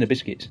free tin of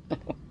biscuits.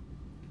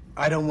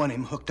 I don't want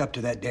him hooked up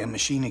to that damn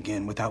machine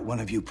again without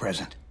one of you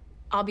present.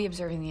 I'll be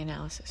observing the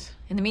analysis.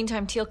 In the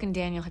meantime, Teal'c and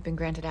Daniel have been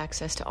granted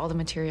access to all the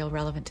material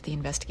relevant to the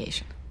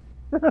investigation.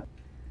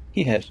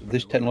 Yes,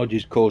 this technology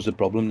has caused the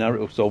problem, now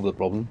it'll solve the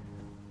problem.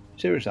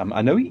 Seriously,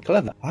 I know you're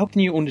clever. How can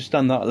you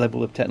understand that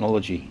level of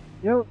technology?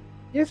 You know,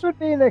 this would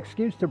be an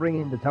excuse to bring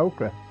in the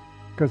Tok'ra,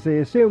 because they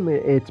assume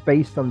it's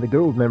based on the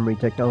Gould memory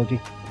technology.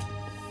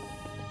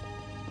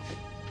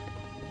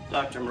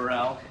 Dr.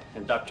 Morell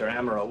and Dr.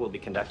 Amaro will be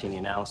conducting the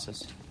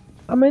analysis.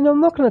 I mean,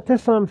 I'm looking at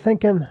this and I'm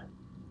thinking,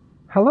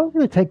 how long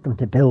did it take them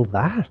to build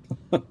that?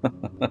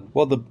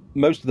 Well,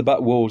 most of the back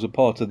walls are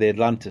part of the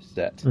Atlantis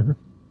set. Mm-hmm.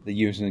 They're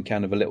using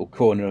kind of a little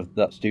corner of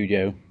that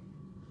studio.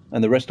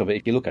 And the rest of it,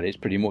 if you look at it, it's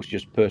pretty much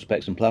just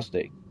perspex and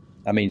plastic.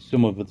 I mean,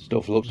 some of the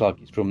stuff looks like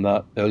it's from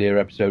that earlier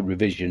episode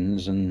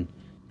Revisions, and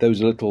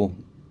those little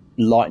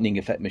lightning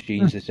effect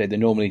machines, they say they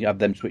normally have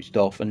them switched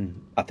off,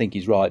 and I think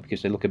he's right,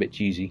 because they look a bit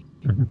cheesy.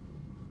 Mm-hmm.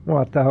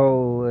 What, the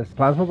whole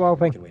plasma ball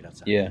thing?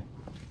 Yeah.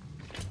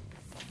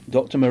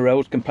 Dr.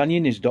 Morell's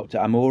companion is Dr.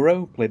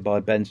 Amaro, played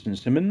by Benson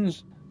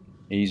Simmons.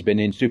 He's been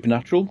in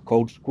Supernatural,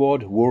 Cold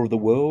Squad, War of the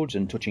Worlds,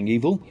 and Touching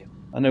Evil.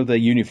 I know their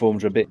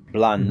uniforms are a bit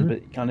bland, but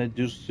it kind of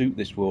does suit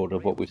this world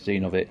of what we've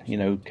seen of it. You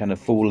know, kind of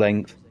full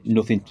length,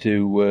 nothing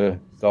too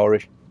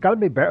garish. Gotta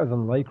be better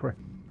than Lycra.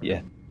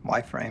 Yeah.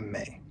 Why frame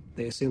me?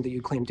 They assumed that you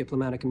claimed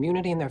diplomatic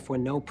immunity and therefore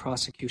no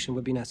prosecution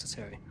would be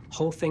necessary. The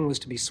whole thing was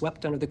to be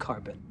swept under the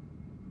carpet.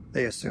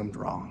 They assumed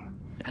wrong.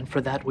 And for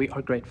that, we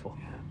are grateful.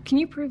 Can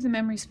you prove the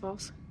memory's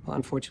false? Well,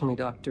 unfortunately,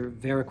 Dr.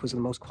 Varick was the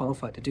most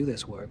qualified to do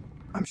this work.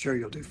 I'm sure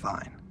you'll do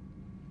fine.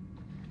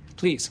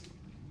 Please.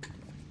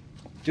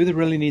 Do they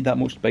really need that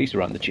much space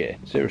around the chair?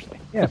 Seriously.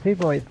 Yeah,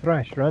 people might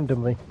thrash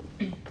randomly.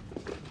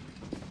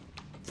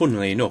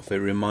 Funnily enough, it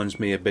reminds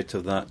me a bit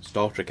of that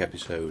Star Trek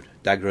episode,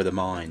 Dagger of the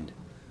Mind,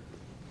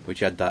 which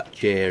had that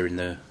chair in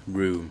the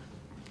room,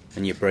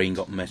 and your brain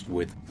got messed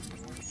with.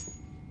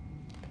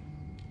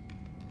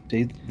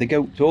 See, they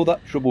go to all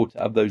that trouble to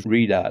have those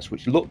readouts,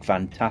 which look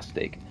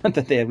fantastic, and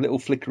then they have little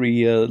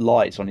flickery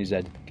lights on his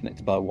head,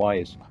 connected by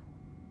wires.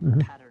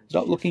 Mm-hmm.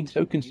 Stop looking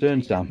so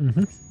concerned, Sam.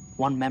 Mm-hmm.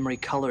 One memory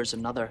colors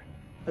another.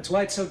 That's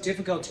why it's so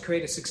difficult to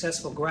create a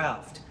successful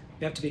graft.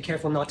 You have to be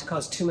careful not to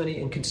cause too many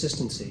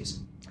inconsistencies.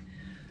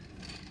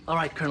 All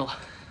right, Colonel.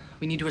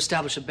 We need to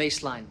establish a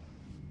baseline.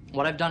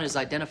 What I've done is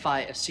identify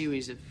a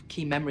series of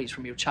key memories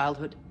from your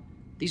childhood.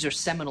 These are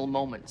seminal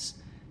moments.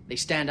 They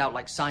stand out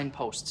like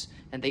signposts,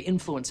 and they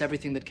influence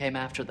everything that came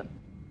after them.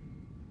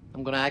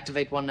 I'm going to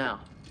activate one now.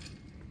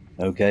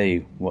 Okay,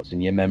 what's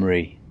in your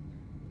memory?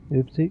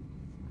 Oopsie.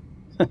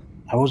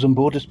 I was on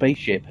board a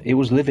spaceship. It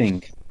was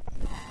living.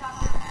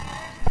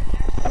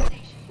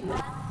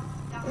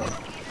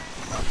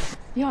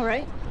 You all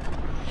right?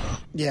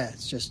 Yeah,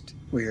 it's just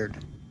weird.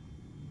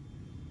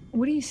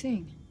 What are you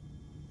seeing?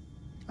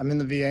 I'm in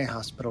the VA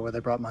hospital where they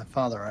brought my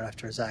father right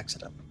after his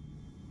accident.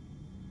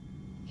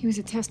 He was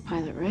a test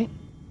pilot, right?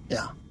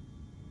 Yeah.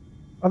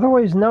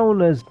 Otherwise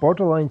known as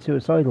borderline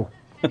suicidal.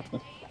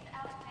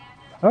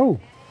 Oh,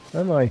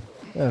 am I?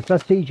 Is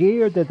that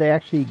CG or did they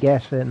actually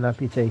get an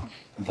amputee?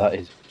 That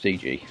is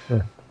CG.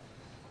 Yeah.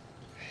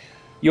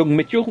 Young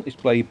Mitchell is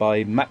played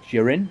by Max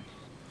Sherin.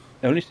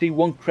 I only see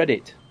one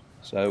credit,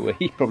 so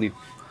he probably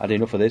had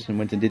enough of this and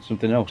went and did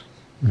something else.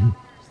 Mm-hmm.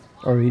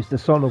 Or he's the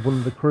son of one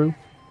of the crew.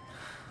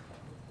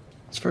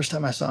 It's the first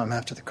time I saw him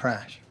after the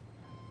crash.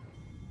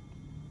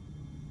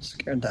 It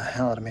scared the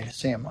hell out of me to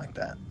see him like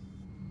that.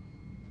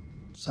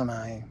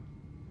 Somehow he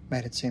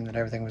made it seem that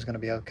everything was going to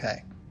be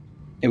okay.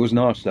 It was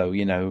nice though,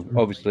 you know,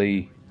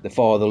 obviously the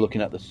father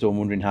looking at the son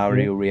wondering how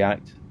he'll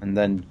react, and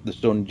then the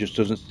son just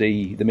doesn't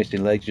see the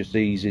missing legs, just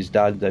sees his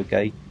dad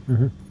okay,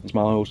 and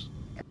smiles.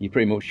 You're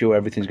pretty much sure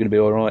everything's going to be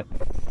alright.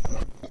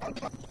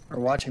 We're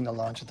watching the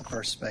launch of the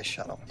first space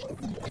shuttle.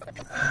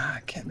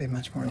 I can't be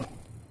much more than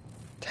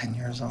 10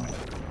 years old.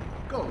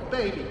 Go,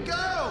 baby, go!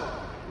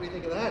 What do you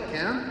think of that,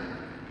 Cam?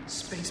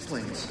 Space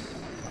planes.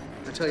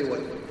 I tell you what,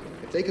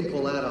 if they can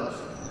pull that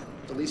off,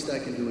 the least I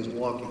can do is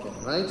walk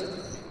again, right?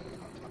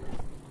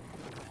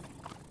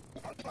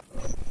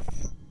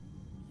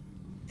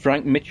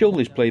 Frank Mitchell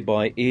is played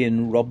by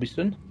Ian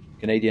Robinson,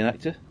 Canadian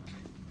actor.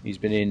 He's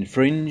been in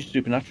Fringe,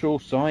 Supernatural,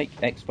 Psych,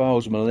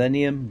 X-Files,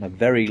 Millennium, a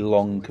very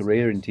long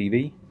career in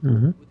TV.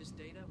 Mm-hmm.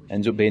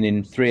 Ends up being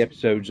in 3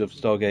 episodes of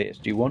Stargate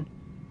SG-1,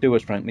 2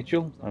 as Frank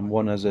Mitchell, and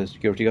 1 as a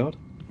security guard.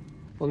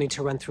 We'll need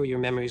to run through your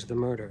memories of the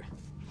murder.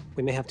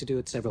 We may have to do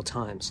it several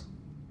times.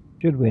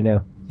 Should we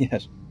now?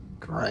 Yes.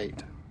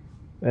 Great.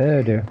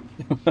 Oh dear.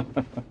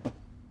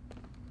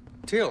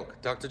 Teal'c,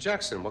 Dr.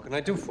 Jackson, what can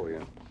I do for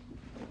you?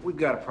 We've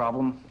got a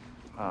problem.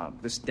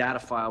 This data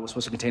file was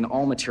supposed to contain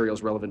all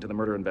materials relevant to the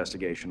murder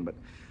investigation, but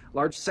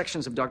large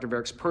sections of Dr.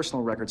 Varick's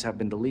personal records have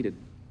been deleted.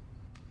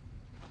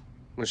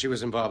 Well, she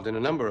was involved in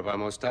a number of our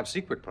most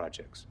top-secret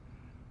projects.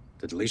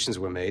 The deletions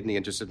were made in the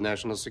interest of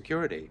national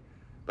security,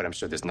 but I'm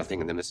sure there's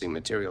nothing in the missing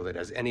material that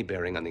has any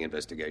bearing on the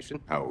investigation.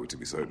 How are we to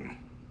be certain?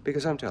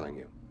 Because I'm telling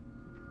you.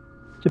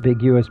 It's a big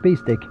USB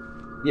stick.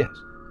 Yes.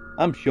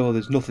 I'm sure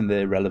there's nothing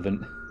there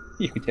relevant.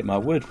 You can take my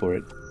word for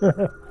it.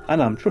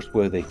 And I'm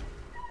trustworthy.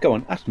 Go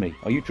on, ask me.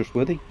 Are you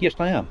trustworthy? Yes,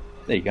 I am.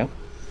 There you go.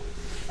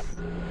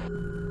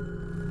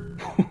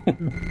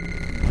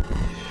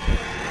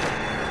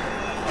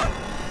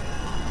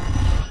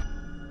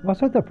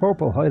 What's with the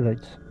purple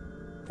highlights?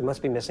 We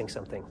must be missing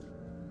something.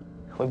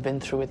 We've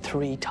been through it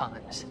 3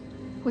 times.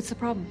 What's the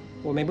problem?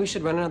 Well, maybe we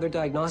should run another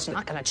diagnostic. It's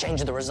not going to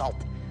change the result.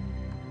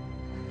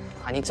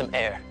 I need some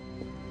air.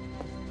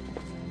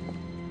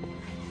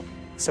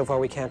 So far,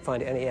 we can't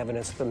find any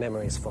evidence that the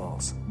memory is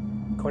false.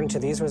 According to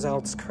these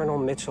results, Colonel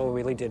Mitchell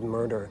really did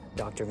murder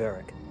Dr.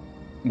 Varick.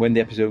 When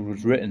the episode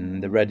was written,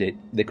 they read it,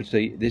 they could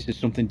see this is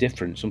something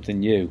different, something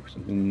new,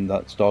 something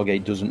that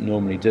Stargate doesn't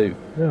normally do.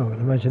 No, I'd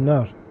imagine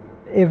not.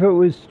 If it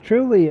was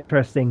truly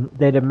interesting,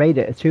 they'd have made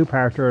it a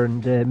 2-parter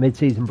in the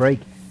mid-season break.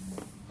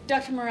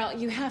 Dr. Morell,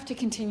 you have to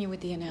continue with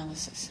the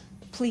analysis.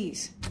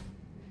 Please.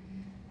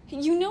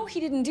 You know he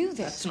didn't do this.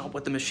 That's not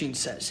what the machine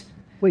says.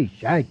 We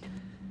shagged.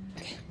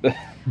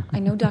 I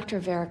know Dr.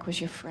 Varick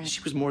was your friend.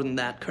 She was more than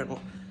that, Colonel.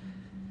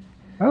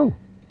 Oh.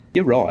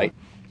 You're right.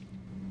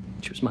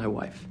 She was my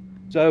wife.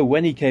 So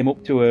when he came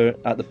up to her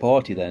at the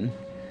party then,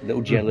 a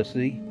little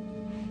jealousy?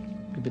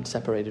 We've been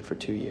separated for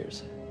 2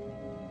 years.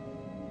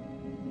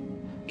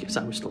 Guess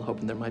I was still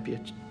hoping there might be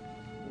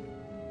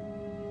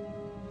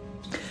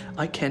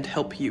I can't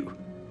help you.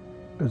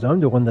 Because I'm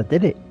the one that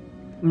did it.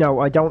 No,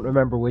 I don't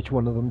remember which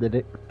one of them did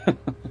it.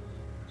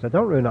 So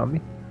don't ruin on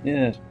me.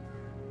 Yes.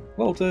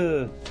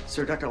 Walter.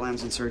 Sir, Dr.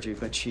 Lamb's in surgery,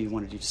 but she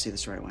wanted you to see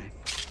this right away.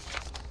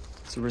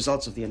 It's the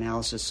results of the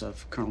analysis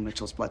of Colonel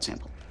Mitchell's blood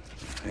sample.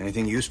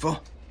 Anything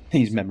useful?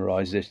 He's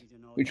memorized this.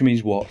 Which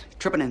means what?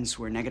 Troponins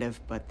were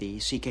negative, but the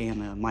CK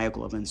and the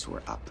myoglobins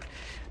were up.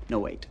 No,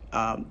 wait.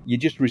 You're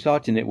just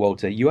reciting it,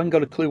 Walter. You ain't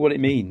got a clue what it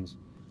means.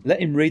 Let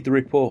him read the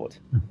report.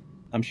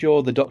 I'm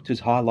sure the doctors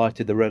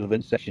highlighted the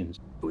relevant sections.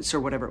 Sir,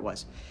 whatever it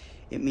was,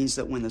 it means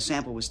that when the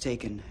sample was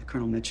taken,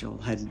 Colonel Mitchell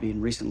had been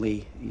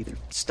recently either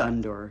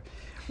stunned or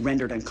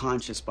rendered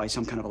unconscious by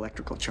some kind of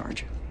electrical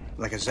charge.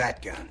 Like a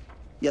Zat gun?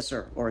 Yes,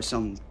 sir, or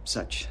some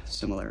such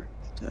similar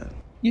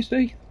You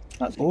see?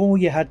 That's all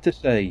you had to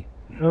say.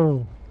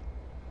 Oh.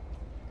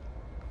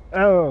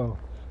 Oh.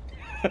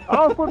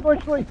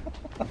 Unfortunately.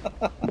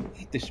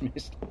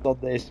 Dismissed on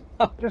this.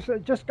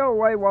 Just go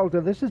away, Walter.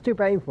 This is too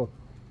painful.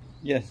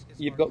 Yes,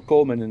 you've got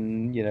Corman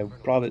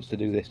and, privates to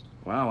do this.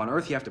 Wow, on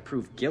Earth you have to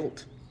prove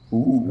guilt.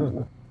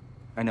 Ooh.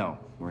 I know,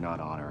 we're not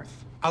on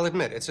Earth. I'll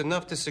admit, it's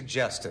enough to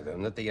suggest to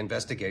them that the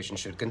investigation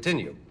should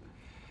continue.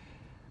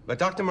 But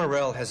Dr.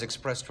 Morell has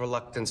expressed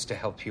reluctance to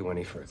help you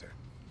any further.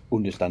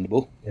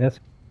 Understandable. Yes.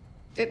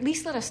 At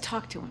least let us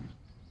talk to him.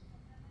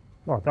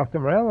 What, Dr.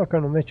 Morell or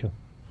Colonel Mitchell?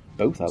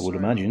 Both, I would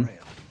imagine.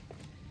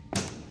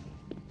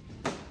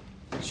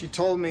 She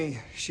told me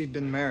she'd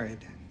been married.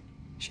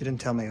 She didn't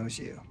tell me it was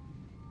you.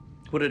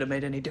 Would it have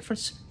made any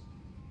difference?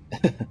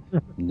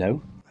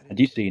 No. Had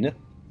you seen her?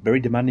 Very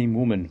demanding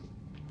woman.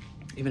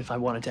 Even if I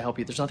wanted to help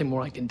you, there's nothing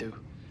more I can do.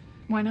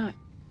 Why not?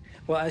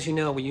 Well, as you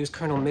know, we use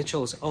Colonel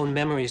Mitchell's own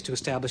memories to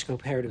establish a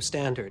comparative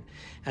standard,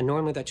 and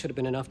normally that should have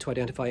been enough to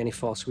identify any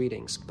false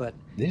readings, but...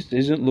 This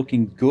isn't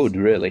looking good,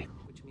 really.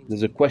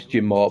 There's a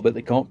question mark, but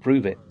they can't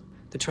prove it.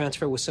 The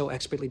transfer was so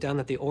expertly done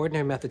that the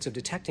ordinary methods of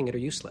detecting it are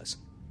useless.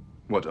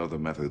 What other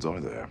methods are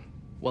there?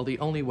 Well, the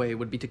only way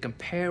would be to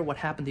compare what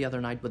happened the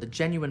other night with a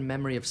genuine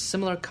memory of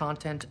similar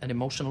content and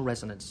emotional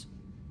resonance.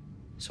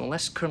 So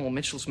unless Colonel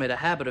Mitchell's made a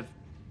habit of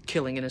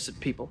killing innocent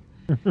people,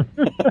 we're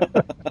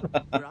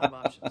out of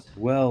options.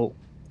 Well,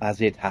 as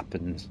it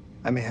happens.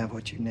 I may have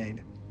what you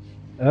need.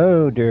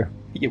 Oh, dear.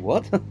 You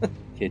what?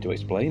 Here to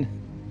explain.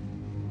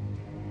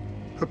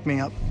 Hook me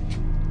up.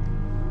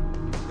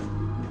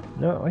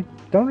 No, I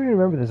don't really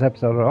remember this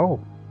episode at all.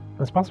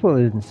 It's possible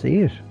I didn't see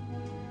it.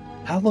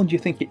 How long do you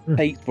think it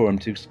takes for them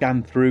to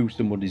scan through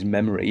somebody's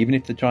memory, even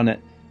if they're trying to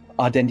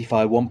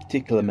identify one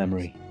particular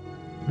memory?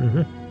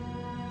 Mm-hmm.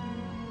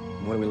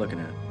 What are we looking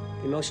at?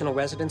 The emotional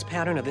resonance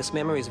pattern of this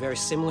memory is very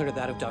similar to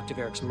that of Dr.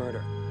 Varick's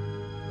murder.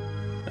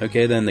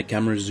 Okay then, the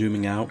camera's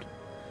zooming out.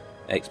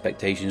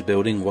 Expectations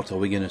building, what are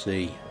we going to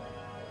see?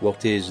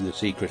 What is the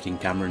secret in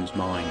Cameron's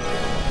mind?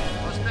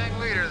 Mustang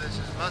Leader, this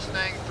is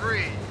Mustang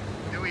 3.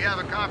 Do we have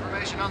a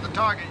confirmation on the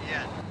target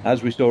yet?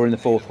 As we saw in The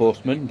Fourth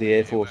Horseman, the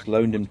Air Force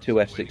loaned them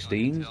 2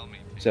 F-16s,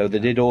 so they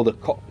did all the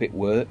cockpit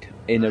work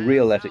in a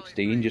real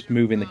F-16, just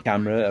moving the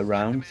camera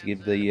around to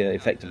give the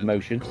effect of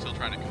motion. Still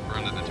trying to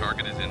confirm that the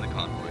target is in the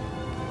convoy.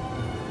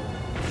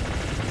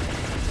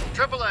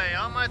 AAA,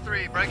 on my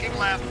 3, braking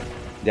left.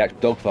 The actual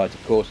dogfight,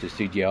 of course, is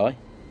CGI.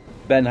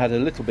 Ben had a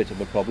little bit of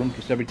a problem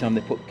because every time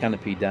they put the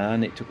canopy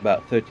down, it took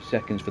about 30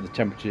 seconds for the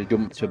temperature to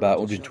jump to about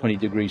 120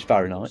 degrees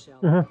Fahrenheit.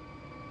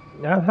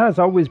 That has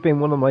always been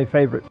one of my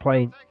favourite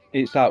planes.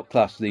 It's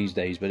outclassed these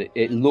days, but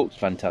it looks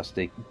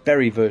fantastic.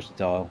 Very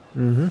versatile.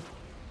 And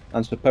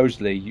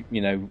supposedly,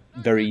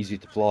 very easy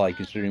to fly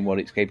considering what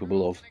it's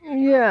capable of.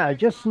 Yeah,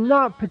 just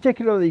not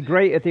particularly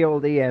great at the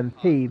old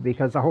EMP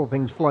because the whole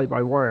thing's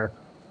fly-by-wire.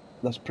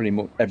 That's pretty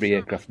much every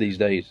aircraft these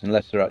days,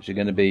 unless they're actually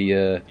going to be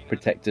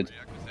protected.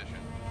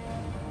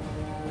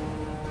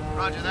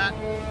 Roger that.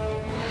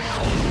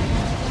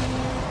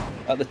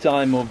 At the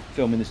time of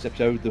filming this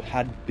episode, there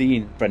had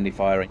been friendly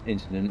fire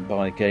incident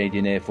by the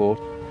Canadian Air Force.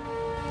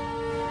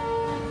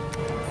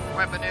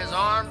 Weapon is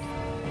armed.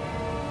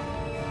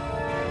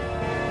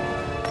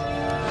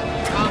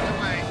 On the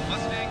way.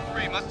 Mustang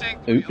 3, Mustang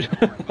 3. Oops.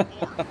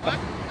 What?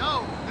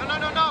 No.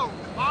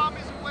 The bomb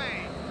is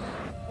away.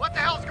 What the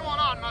hell's going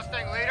on,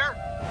 Mustang Leader?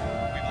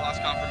 We've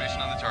lost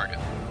confirmation on the target.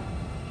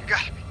 You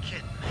gotta be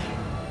kidding me.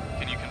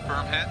 Can you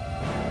confirm hit?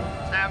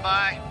 Stand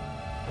by.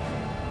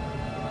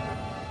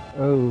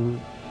 Oh.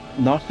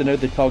 Nice to know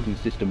the targeting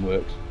system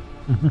works.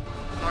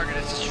 Target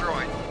is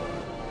destroyed.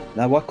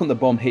 Now, why couldn't the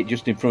bomb hit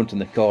just in front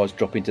and the cars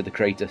drop into the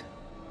crater?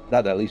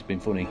 That'd at least been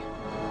funny.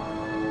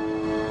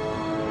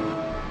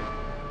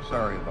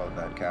 Sorry about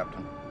that,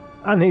 Captain.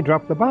 And he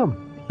dropped the bomb.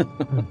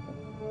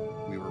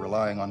 We were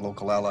relying on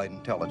local Allied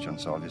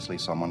intelligence. Obviously,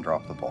 someone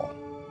dropped the ball.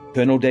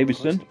 Colonel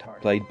Davidson,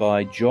 played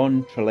by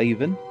John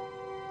Treleaven.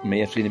 You may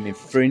have seen him in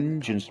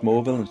Fringe and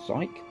Smallville and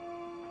Psych.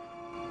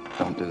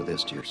 Don't do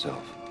this to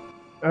yourself.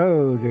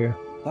 Oh dear.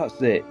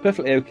 That's it.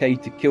 Perfectly okay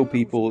to kill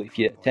people if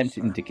you're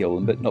attempting to kill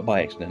them, but not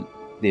by accident.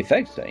 The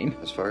effect's same.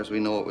 As far as we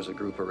know, it was a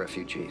group of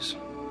refugees.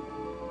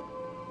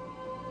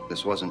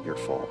 This wasn't your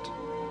fault.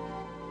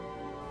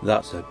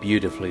 That's a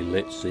beautifully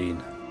lit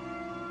scene.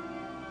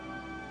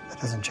 That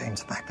doesn't change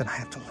the fact that I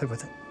have to live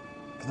with it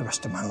for the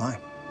rest of my life.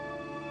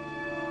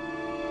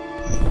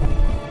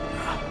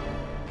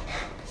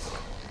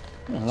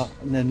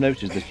 And then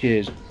notice the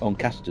cheers on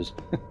casters.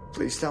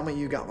 Please tell me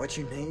you got what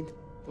you need.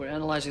 We're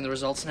analyzing the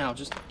results now.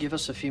 Just give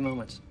us a few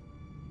moments.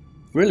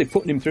 Really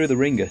putting him through the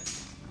ringer.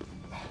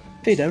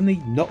 If he'd only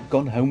not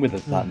gone home with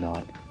us that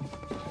night.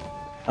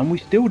 And we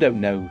still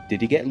don't know,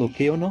 did he get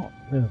lucky or not?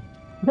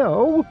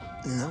 No.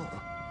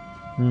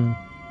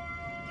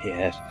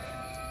 Yes.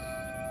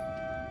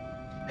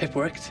 It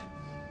worked.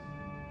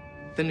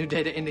 The new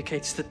data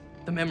indicates that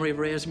the memory of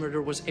Rhea's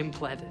murder was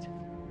implanted.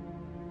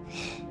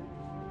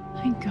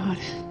 Thank God.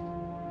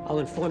 I'll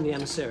inform the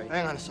emissary.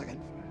 Hang on a second.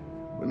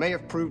 We may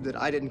have proved that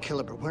I didn't kill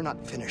her, but we're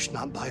not finished,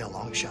 not by a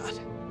long shot.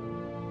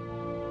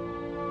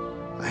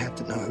 I have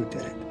to know who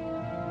did it.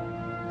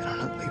 And I'm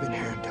not leaving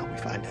here until we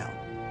find out.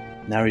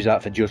 Now he's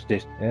out for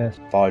justice. Yes.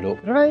 Fired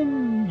up.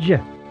 Revenge!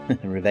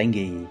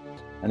 Revenge.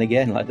 And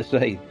again, like I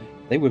say,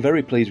 they were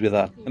very pleased with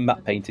that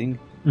matte painting.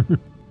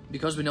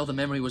 Because we know the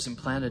memory was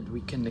implanted,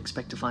 we can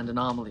expect to find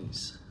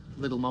anomalies.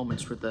 Little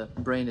moments where the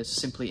brain is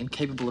simply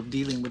incapable of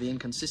dealing with the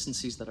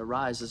inconsistencies that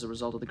arise as a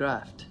result of the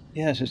graft.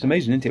 Yes, it's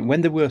amazing, isn't it?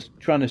 When they were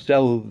trying to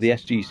sell the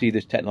SGC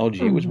this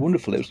technology, it was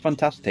wonderful, it was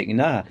fantastic. And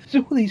now,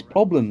 there's all these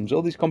problems,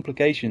 all these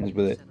complications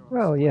with it.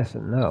 Well, yes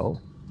and no.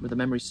 Where the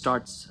memory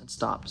starts and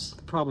stops.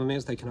 The problem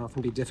is they can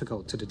often be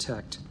difficult to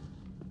detect.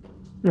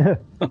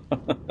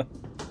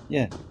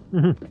 Yeah.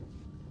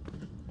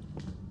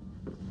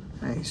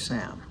 Hey,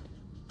 Sam.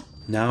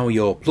 Now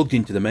you're plugged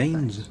into the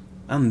mains,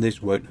 and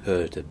this won't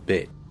hurt a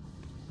bit.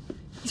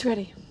 He's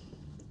ready.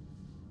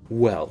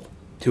 Well,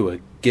 to a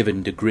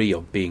given degree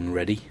of being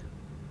ready.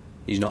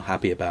 He's not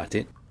happy about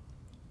it.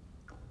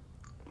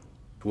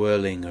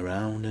 Whirling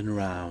around and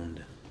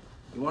around.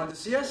 You wanted to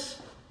see us?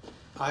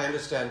 I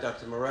understand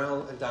Dr.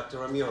 Morell and Dr.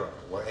 Amura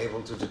were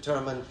able to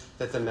determine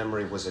that the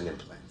memory was an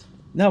implant.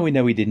 Now we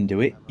know he didn't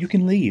do it, you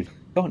can leave,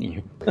 can't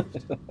you?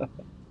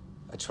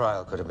 A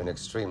trial could have been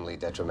extremely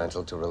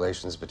detrimental to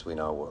relations between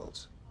our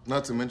worlds.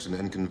 Not to mention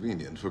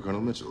inconvenient for Colonel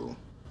Mitchell.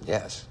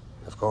 Yes,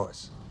 of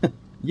course.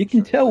 You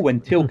can tell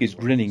when Tilk is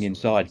grinning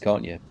inside,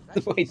 can't you?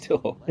 The way he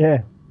talks.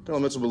 Yeah.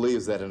 Colonel Mitchell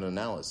believes that an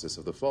analysis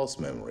of the false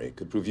memory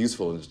could prove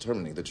useful in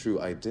determining the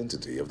true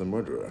identity of the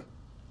murderer.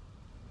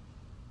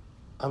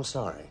 I'm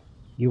sorry.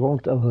 You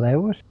won't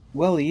allow it?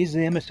 Well, he is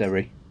the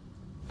emissary.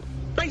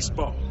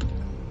 Baseball.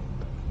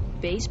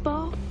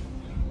 Baseball?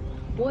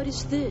 What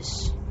is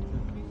this?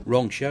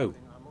 Wrong show.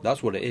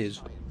 That's what it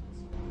is.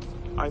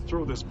 I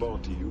throw this ball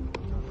to you.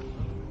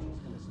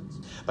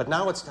 But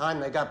now it's time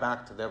they got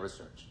back to their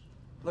research.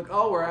 Look,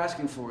 all we're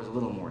asking for is a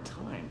little more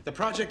time. The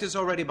project is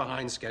already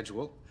behind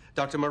schedule.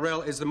 Dr.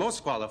 Morell is the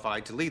most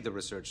qualified to lead the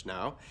research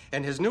now,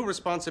 and his new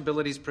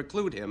responsibilities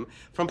preclude him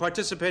from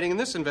participating in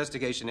this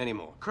investigation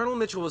anymore. Colonel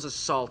Mitchell was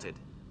assaulted.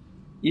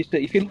 You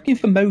see, if you're looking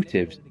for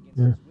motives,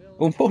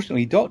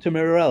 unfortunately, Dr.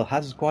 Morell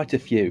has quite a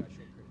few.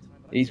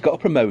 He's got a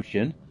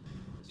promotion.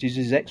 She's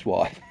his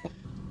ex-wife.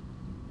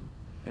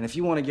 And if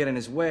you want to get in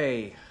his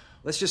way,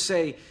 let's just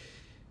say,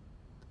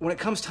 when it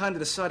comes time to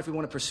decide if we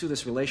want to pursue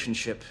this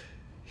relationship,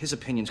 his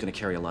opinion's going to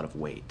carry a lot of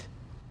weight.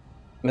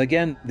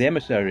 Again, the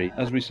emissary,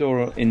 as we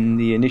saw in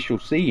the initial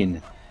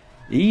scene,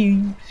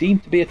 he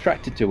seemed to be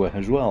attracted to her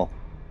as well.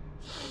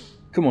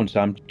 Come on,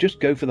 Sam,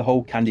 just go for the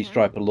whole Candy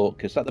Striper look,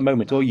 because at the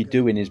moment all you're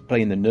doing is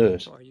playing the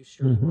nurse.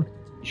 You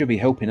should be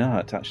helping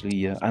out,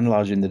 actually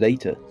analysing the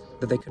data.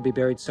 That they could be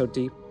buried so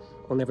deep,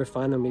 we'll never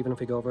find them even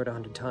if we go over it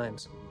 100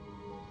 times.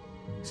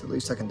 It's the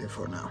least I can do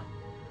for now.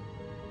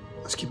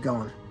 Let's keep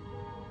going.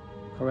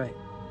 All right.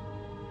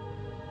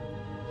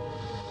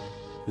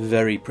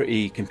 Very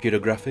pretty computer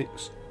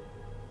graphics.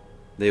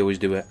 They always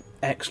do an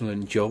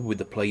excellent job with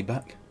the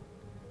playback,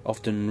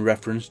 often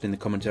referenced in the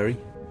commentary.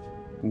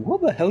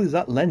 What the hell is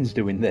that lens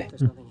doing there?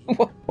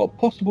 What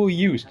possible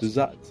use does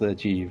that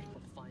achieve?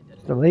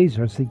 The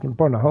laser, so you can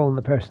burn a hole in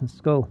the person's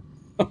skull.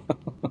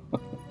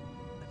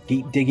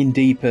 Keep digging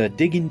deeper,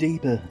 digging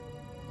deeper.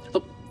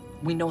 Look,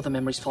 we know the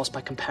memory's false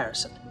by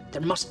comparison.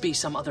 There must be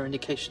some other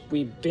indication.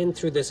 We've been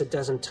through this a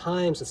dozen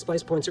times. The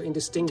splice points are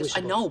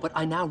indistinguishable. I know, but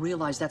I now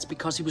realize that's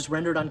because he was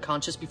rendered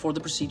unconscious before the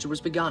procedure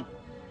was begun.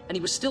 And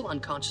he was still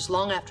unconscious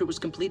long after it was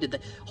completed. The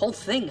whole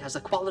thing has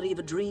the quality of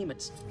a dream.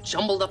 It's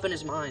jumbled up in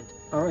his mind.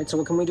 All right, so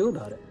what can we do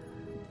about it?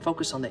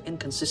 Focus on the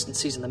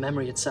inconsistencies in the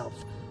memory itself.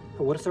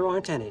 But what if there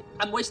aren't any?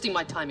 I'm wasting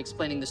my time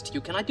explaining this to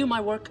you. Can I do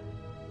my work?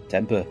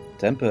 Temper.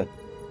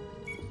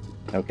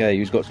 Okay,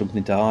 who's got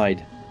something to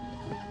hide?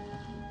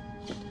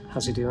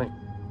 How's he doing?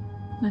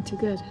 Not too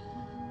good.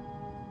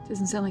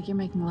 Doesn't sound like you're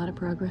making a lot of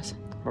progress.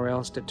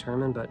 Morell's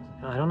determined, but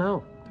I don't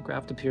know. The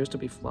graft appears to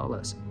be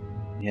flawless.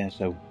 Yeah,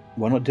 so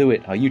why not do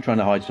it? Are you trying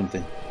to hide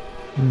something?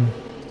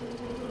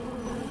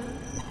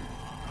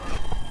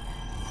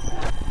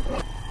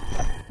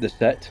 The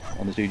set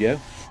on the studio,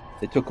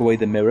 they took away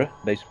the mirror.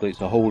 Basically,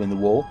 it's a hole in the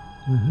wall.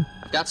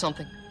 I've got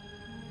something.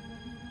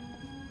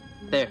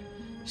 There.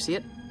 You see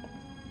it?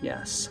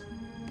 Yes.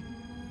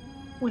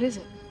 What is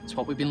it? It's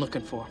what we've been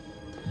looking for.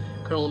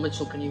 Colonel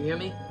Mitchell, can you hear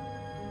me?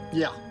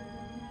 Yeah.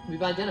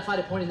 We've identified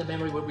a point in the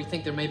memory where we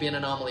think there may be an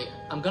anomaly.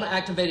 I'm going to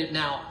activate it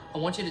now. I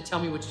want you to tell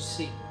me what you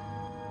see.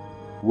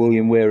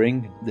 William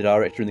Waring, the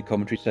director in the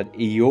commentary, said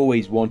he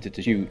always wanted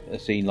to shoot a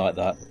scene like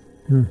that.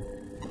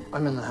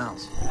 I'm in the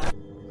house.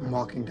 I'm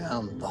walking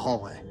down the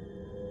hallway.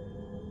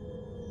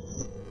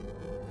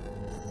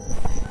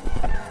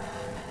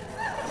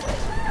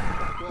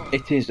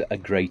 It is a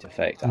great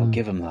effect, I'll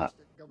give him that.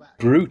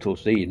 Brutal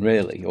scene,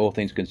 really, all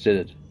things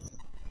considered.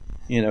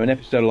 You know, an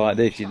episode like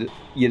this,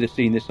 you'd have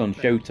seen this on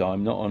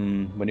Showtime, not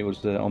on when it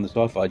was on the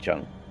Sci-Fi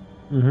Channel.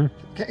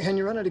 Can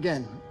you run it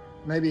again?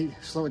 Maybe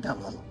slow it down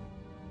a little.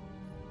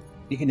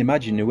 You can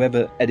imagine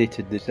whoever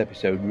edited this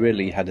episode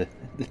really had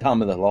the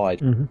time of their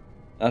life.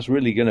 That's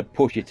really going to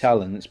push your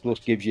talents, plus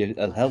gives you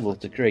a level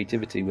to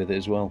creativity with it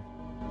as well.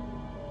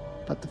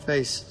 But the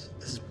face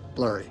is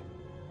blurry.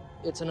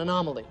 It's an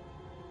anomaly.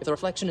 If the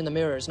reflection in the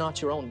mirror is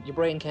not your own, your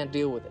brain can't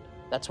deal with it.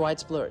 That's why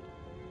it's blurred.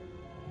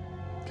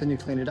 Can you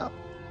clean it up?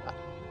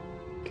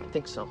 I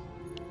think so.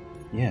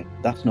 Yeah,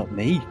 that's not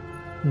me.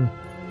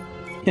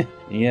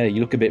 Yeah,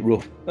 you look a bit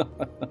rough.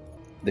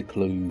 The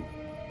clue.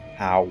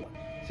 How?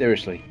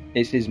 Seriously,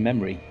 it's his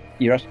memory.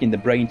 You're asking the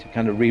brain to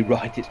kind of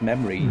rewrite its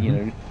memory, you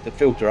know, to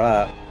filter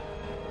out.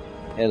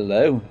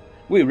 Hello,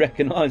 we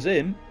recognise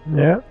him.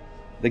 Yeah.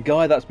 The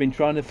guy that's been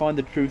trying to find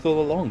the truth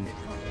all along.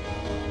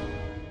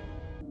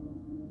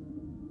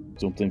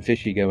 Something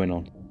fishy going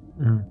on.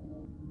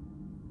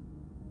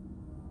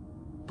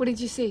 What did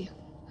you see?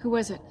 Who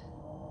was it?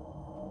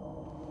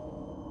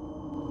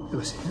 It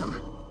was him.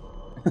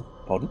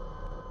 Pardon?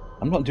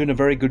 I'm not doing a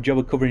very good job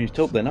of covering it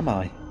up then, am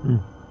I?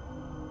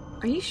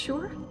 Are you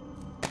sure?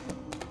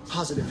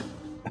 Positive.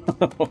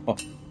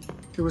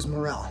 It was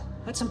Morell.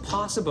 That's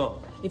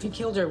impossible. If he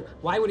killed her,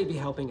 why would he be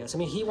helping us? I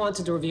mean, he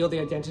wanted to reveal the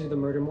identity of the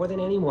murder more than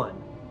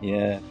anyone.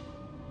 Yeah.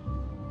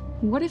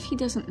 What if he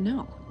doesn't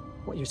know?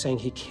 What, you're saying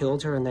he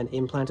killed her and then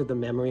implanted the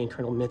memory in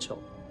Colonel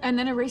Mitchell? And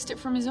then erased it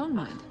from his own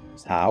mind?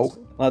 How?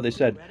 Like they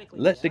said,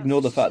 let's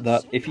ignore the fact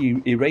that if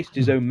he erased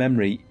his own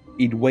memory,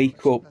 he'd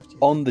wake up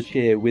on the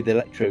chair with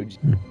electrodes.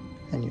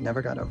 And you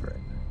never got over it.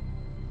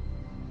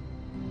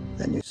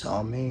 Then you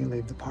saw me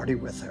leave the party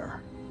with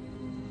her.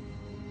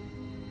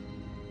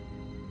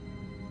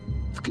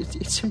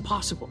 It's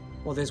impossible.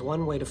 Well, there's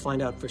one way to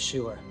find out for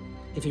sure.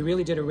 If he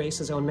really did erase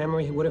his own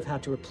memory, he would have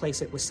had to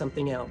replace it with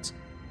something else.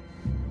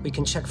 We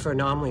can check for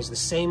anomalies the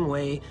same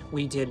way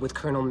we did with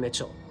Colonel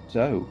Mitchell.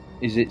 So,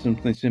 is it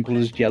something simple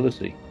as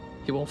jealousy?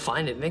 He won't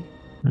find anything.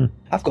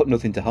 I've got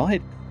nothing to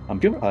hide. I'm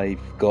sure I've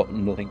got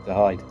nothing to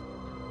hide.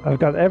 I've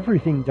got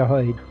everything to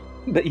hide.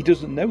 But he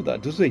doesn't know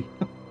that, does he?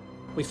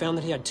 We found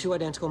that he had two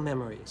identical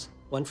memories.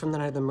 One from the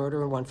night of the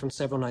murder and one from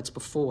several nights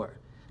before.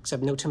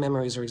 Except no two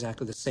memories are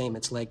exactly the same.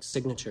 It's like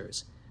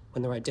signatures.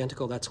 When they're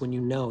identical, that's when you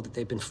know that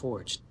they've been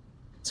forged.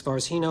 As far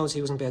as he knows,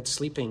 he was in bed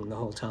sleeping the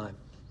whole time.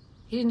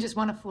 He didn't just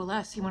want to fool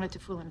us, he wanted to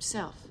fool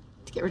himself.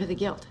 To get rid of the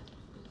guilt.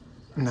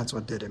 And that's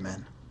what did it,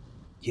 man.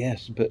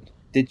 Yes, but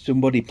did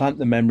somebody plant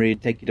the memory,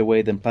 take it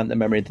away, then plant the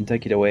memory, then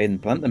take it away and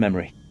plant the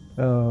memory?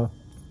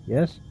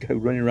 Yes. Go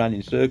running around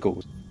in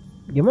circles.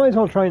 You might as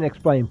well try and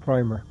explain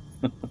Primer.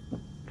 A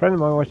friend of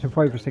mine watched it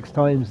 5 or 6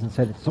 times and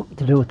said it's something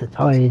to do with the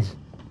ties.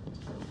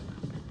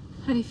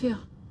 How do you feel?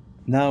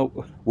 Now,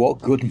 what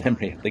good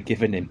memory have they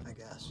given him? I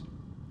guess.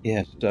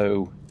 Yes,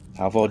 so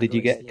how far did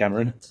you get,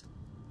 Cameron?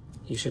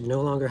 You should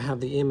no longer have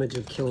the image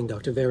of killing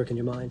Dr. Varick in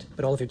your mind,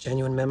 but all of your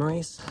genuine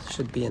memories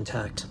should be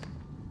intact.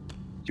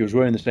 She was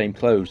wearing the same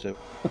clothes, so...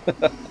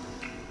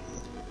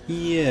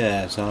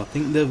 Yes, I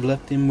think they've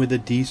left him with a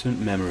decent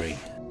memory.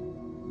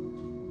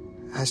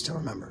 I still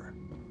remember.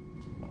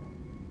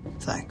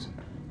 Thanks.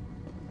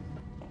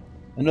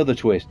 Another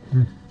twist.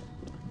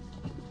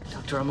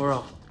 Dr.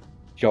 Amuro.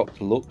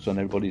 Shocked looks on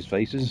everybody's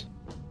faces.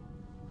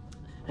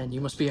 And you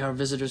must be our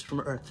visitors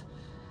from Earth.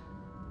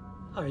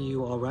 Are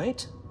you all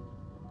right?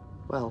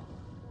 Well,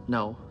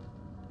 no.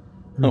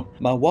 Oh,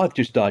 my wife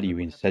just died, you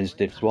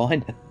insensitive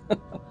swine.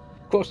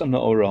 Of course I'm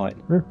not alright.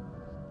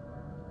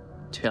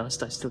 To be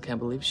honest, I still can't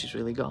believe she's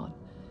really gone.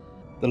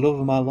 The love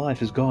of my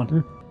life is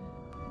gone.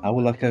 How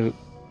will I cope?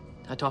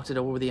 I talked it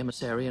over with the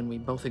emissary, and we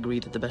both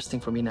agreed that the best thing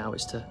for me now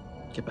is to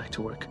get back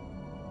to work.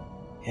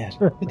 Yes,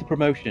 with the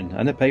promotion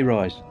and a pay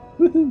rise.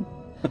 Woohoo!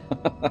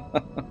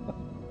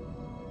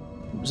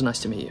 It was nice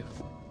to meet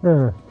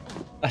you.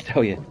 I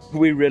tell you,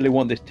 we really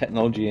want this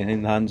technology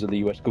in the hands of the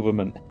US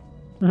government.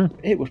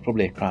 It was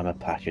probably a crime of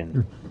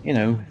passion. You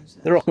know,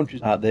 there are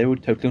countries out there who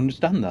would totally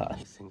understand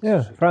that.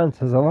 Yeah, France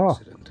has a law.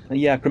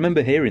 Yeah, I can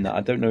remember hearing that.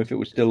 I don't know if it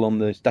was still on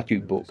the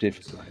statute books, if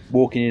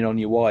walking in on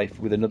your wife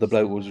with another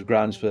bloke was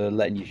grounds for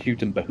letting you shoot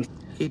them both.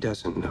 He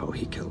doesn't know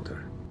he killed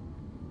her.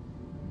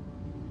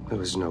 There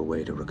was no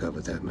way to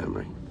recover that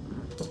memory.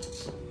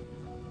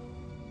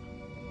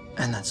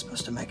 And that's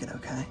supposed to make it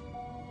okay?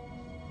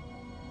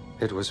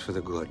 It was for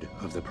the good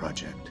of the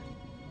project.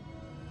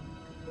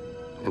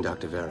 And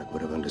Dr. Varick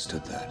would have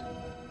understood that.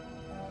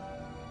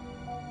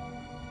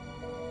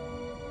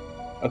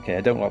 Okay,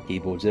 I don't like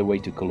keyboards. They're way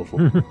too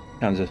colourful.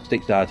 Kind of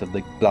sticks out of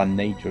the bland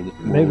nature of the...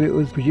 Maybe it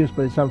was produced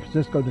by the San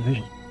Francisco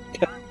division.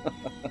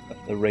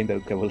 The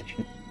Rainbow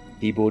Coalition.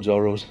 Keyboards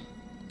are us.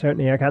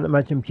 Certainly, I can't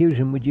imagine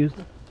Fusion would use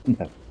them.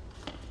 No.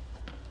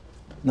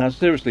 Now,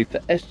 seriously, the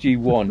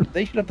SG-1,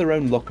 they should have their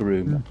own locker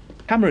room.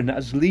 Cameron,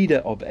 as leader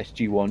of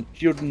SG-1,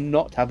 should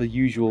not have a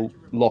usual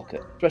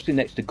locker, especially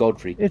next to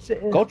Godfrey.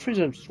 Godfrey's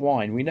a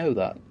swine, we know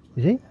that.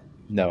 Is he?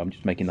 No, I'm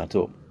just making that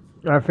up.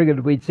 I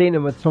figured we'd seen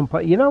him at some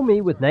point. You know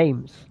me with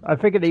names. I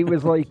figured he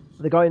was like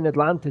the guy in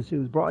Atlantis who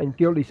was brought in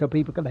purely so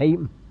people could hate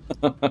him.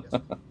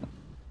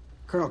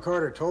 Colonel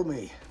Carter told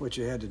me what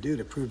you had to do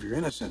to prove your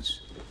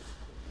innocence.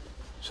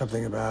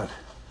 Something about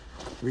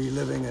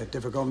reliving a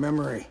difficult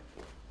memory.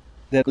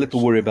 They had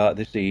little worry about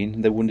this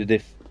scene. They wondered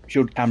if,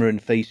 should Cameron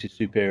face his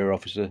superior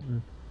officer,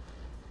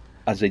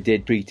 as they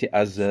did treat it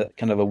as a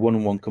kind of a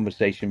one-on-one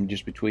conversation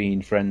just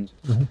between friends.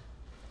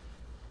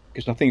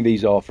 Because I think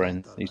these are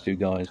friends, these two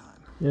guys.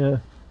 Yeah.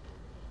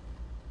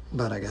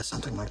 But I guess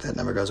something like that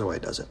never goes away,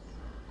 does it?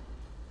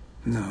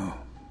 No.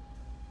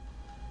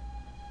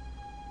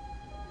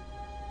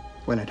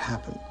 When it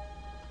happened,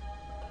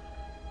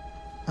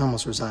 I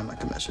almost resigned my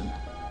commission.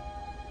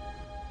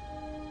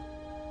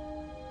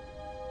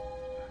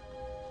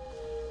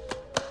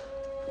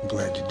 I'm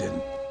glad you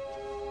didn't.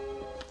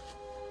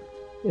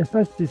 It's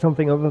nice to see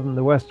something other than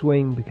the West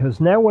Wing, because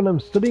now when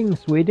I'm studying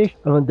Swedish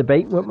and I'm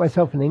debating with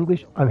myself in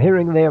English, I'm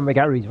hearing Leo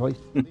McGarry's voice.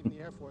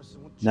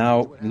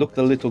 Now, look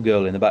the little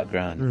girl in the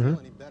background.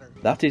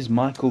 That is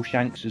Michael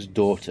Shanks'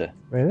 daughter.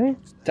 Really?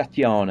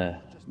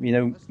 Tatiana. You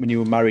know, when you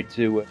were married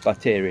to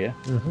Bacteria,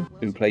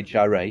 who played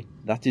Charé,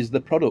 that is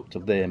the product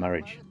of their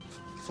marriage.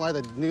 Fly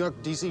the New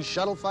York DC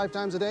shuttle 5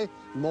 times a day?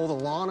 Mow the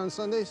lawn on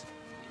Sundays?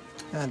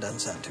 That doesn't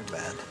sound too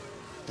bad.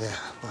 Yeah,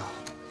 well,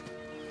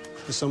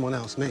 for someone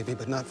else, maybe,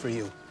 but not for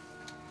you.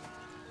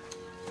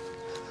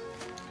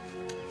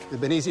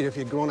 It'd been easier if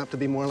you'd grown up to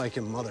be more like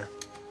your mother.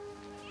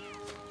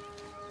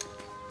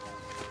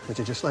 But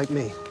you're just like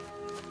me.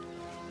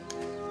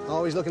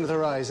 Always looking at the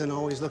horizon,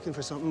 always looking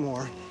for something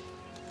more.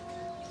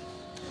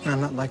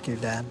 I'm not like your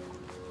dad.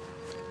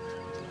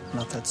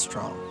 Not that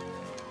strong.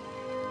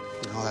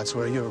 No, that's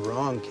where you're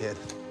wrong, kid.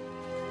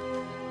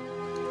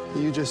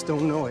 You just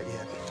don't know it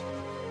yet.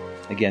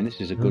 Again,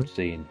 this is a good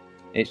scene.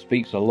 It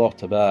speaks a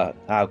lot about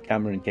how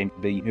Cameron came to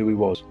be who he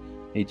was.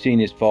 He'd seen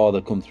his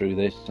father come through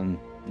this, and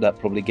that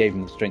probably gave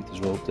him the strength as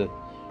well to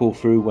pull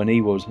through when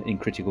he was in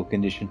critical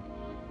condition.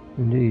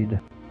 Indeed.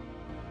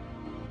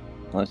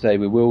 Like I say,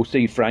 we will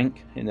see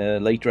Frank in a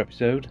later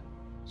episode.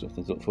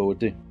 Something to look forward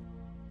to.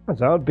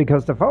 That's odd,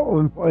 because the photo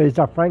implies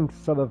that Frank's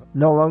sort of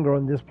no longer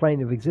on this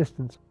plane of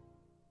existence.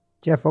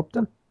 Jeff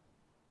Upton?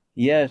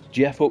 Yes,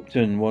 Jeff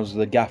Upton was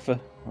the gaffer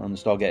on the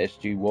Stargate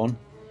SG-1.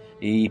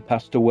 He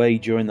passed away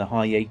during the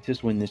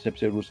hiatus when this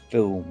episode was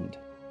filmed.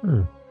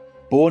 Hmm.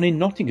 Born in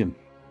Nottingham.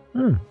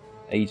 Hmm.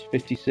 Age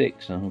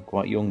 56, so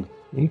quite young.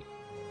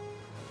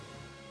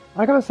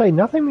 I gotta say,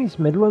 Nottingham East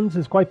Midlands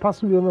is quite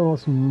possibly one of the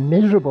most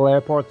miserable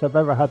airports I've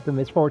ever had the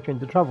misfortune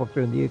to travel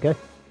through in the UK.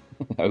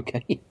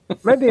 Okay.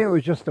 Maybe it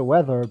was just the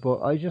weather,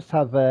 but I just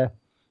have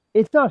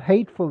it's not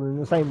hateful in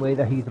the same way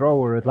that Heathrow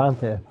or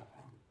Atlanta,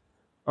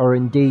 or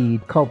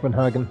indeed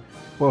Copenhagen,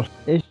 but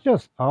it's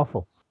just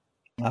awful.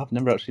 I've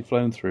never actually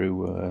flown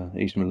through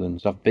East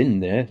Midlands. I've been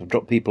there. I've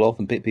dropped people off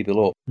and picked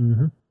people up.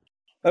 Mm-hmm.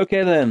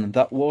 Okay then,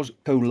 that was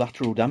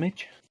Collateral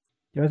Damage.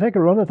 Do I take a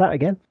run at that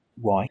again?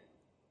 Why?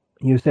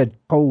 You said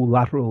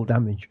collateral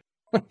damage.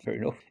 Fair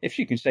enough. If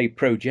you can say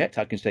project,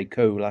 I can say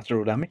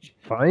collateral damage.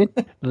 Fine.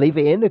 Leave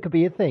it in, it could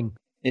be a thing.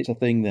 It's a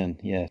thing then,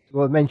 yeah.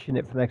 We'll mention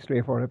it for the next 3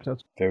 or 4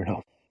 episodes. Fair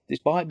enough.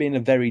 Despite being a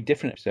very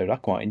different episode, I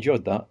quite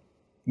enjoyed that.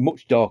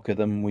 Much darker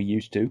than we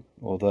used to,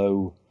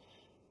 although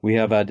we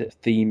have had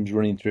themes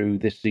running through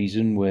this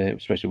season, where,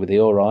 especially with the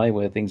ORI,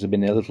 where things have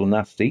been a little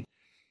nasty.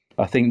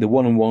 I think the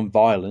one-on-one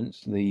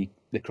violence, the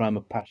crime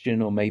of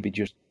passion, or maybe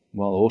just,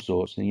 well, all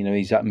sorts, and,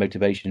 exact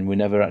motivation were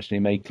never actually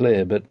made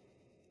clear, but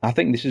I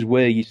think this is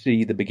where you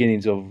see the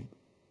beginnings of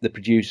the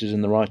producers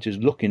and the writers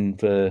looking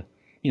for,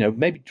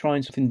 maybe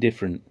trying something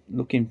different,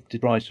 looking to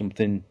try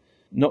something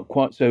not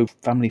quite so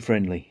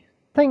family-friendly.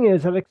 Thing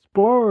is, it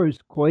explores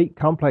quite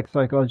complex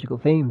psychological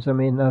themes. I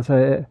mean,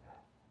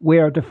 we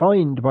are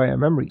defined by our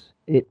memories.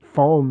 It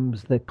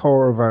forms the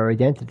core of our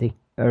identity,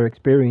 our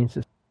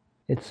experiences.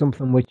 It's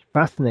something which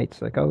fascinates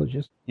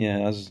psychologists. Yeah,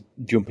 as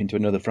jumping to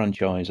another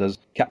franchise, as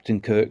Captain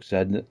Kirk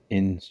said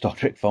in Star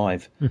Trek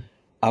V,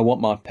 I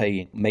want my pay,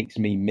 it makes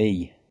me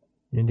me.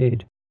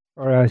 Indeed.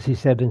 Or as he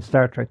said in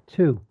Star Trek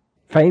II,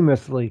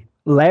 famously,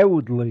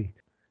 loudly,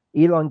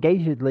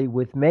 elongatedly,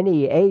 with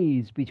many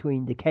A's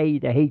between the K,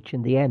 the H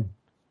and the N.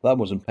 That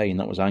wasn't pain,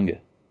 that was anger.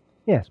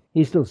 Yes,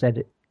 he still said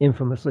it,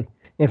 infamously.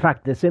 In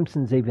fact, The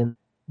Simpsons even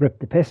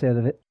ripped the piss out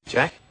of it.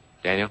 Jack?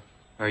 Daniel?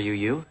 Are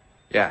you?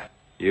 Yeah,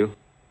 you?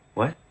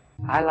 What?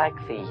 I like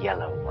the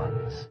yellow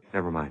ones.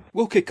 Never mind.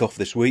 We'll kick off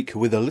this week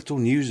with a little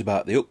news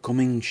about the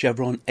upcoming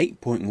Chevron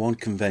 8.1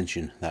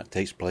 convention that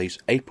takes place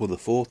April the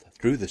 4th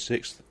through the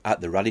 6th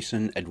at the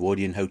Radisson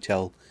Edwardian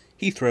Hotel,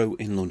 Heathrow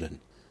in London.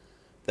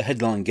 The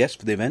headline guests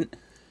for the event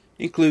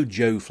include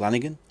Joe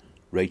Flanagan,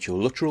 Rachel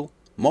Luttrell,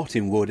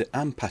 Martin Wood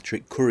and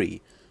Patrick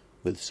Curry,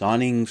 with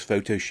signings,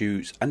 photo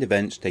shoots and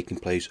events taking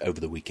place over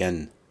the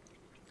weekend.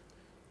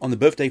 On the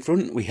birthday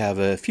front, we have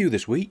a few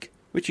this week,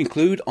 which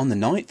include on the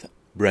 9th,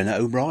 Brenna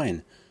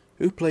O'Brien,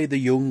 who played the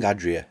young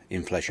Adria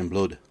in Flesh and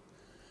Blood.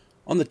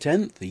 On the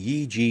 10th,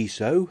 Yi Ji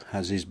So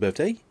has his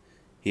birthday.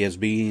 He has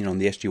been on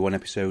the SG-1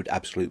 episode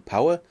Absolute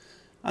Power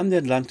and the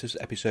Atlantis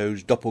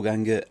episodes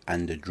Doppelganger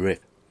and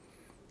Adrift.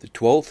 The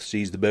 12th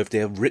sees the birthday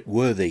of Rick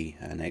Worthy,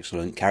 an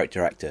excellent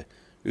character actor,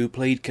 who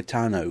played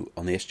Katano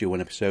on the SG-1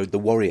 episode The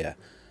Warrior,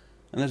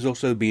 and has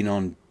also been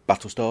on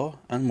Battlestar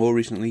and more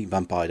recently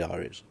Vampire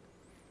Diaries.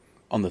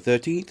 On the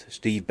 13th,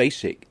 Steve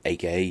Basic,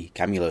 aka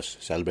Camulus,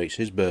 celebrates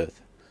his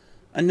birth,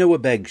 and Noah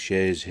Begg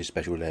shares his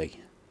special day.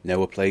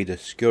 Noah played a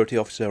security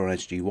officer on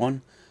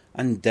SG-1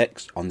 and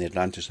Dex on the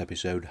Atlantis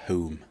episode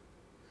Home.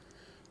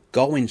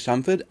 Garwin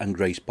Sanford and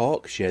Grace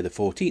Park share the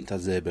 14th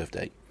as their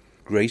birthday.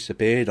 Grace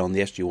appeared on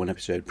the SG-1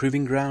 episode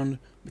Proving Ground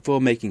before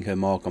making her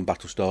mark on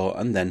Battlestar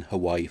and then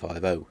Hawaii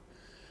 5-0.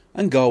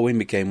 And Garwin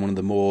became one of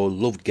the more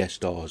loved guest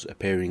stars,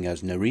 appearing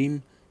as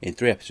Nareem in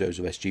 3 episodes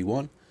of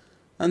SG-1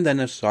 and then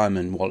as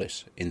Simon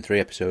Wallace in 3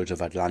 episodes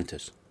of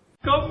Atlantis.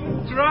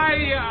 Come try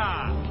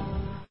ya!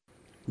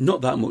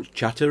 Not that much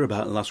chatter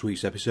about last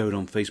week's episode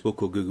on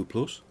Facebook or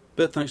Google+,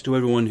 but thanks to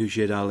everyone who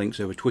shared our links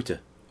over Twitter,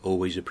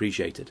 always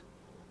appreciated.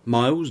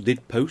 Miles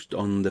did post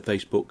on the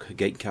Facebook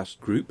Gatecast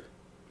group.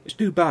 It's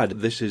too bad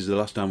this is the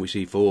last time we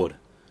see Ford.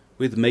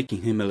 With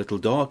making him a little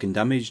dark and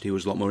damaged, he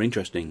was a lot more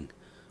interesting.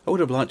 I would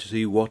have liked to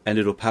see what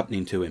ended up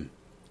happening to him.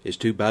 It's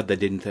too bad they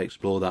didn't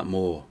explore that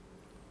more.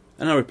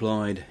 And I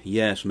replied,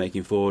 yes,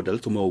 making Ford a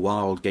little more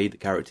wild gave the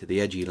character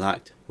the edge he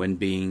lacked when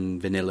being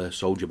vanilla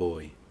Soldier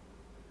Boy.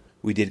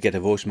 We did get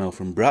a voicemail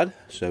from Brad,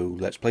 so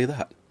let's play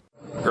that.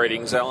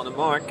 Greetings, Alan and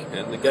Mike,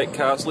 and the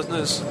Gatecast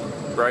listeners.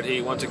 Brad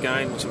here once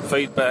again with some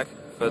feedback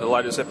for the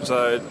latest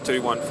episode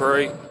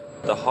 213,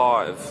 The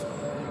Hive.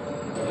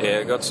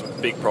 Yeah, got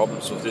some big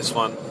problems with this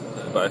one,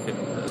 both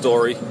in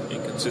story,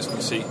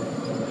 inconsistency,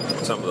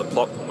 and some of the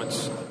plot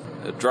points.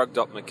 Drugged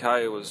up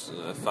McKay was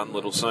a fun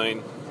little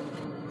scene,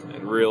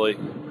 and really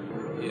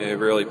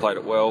played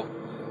it well.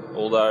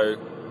 Although,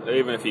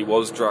 even if he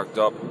was drugged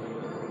up,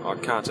 I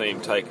can't see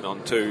him taking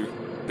on two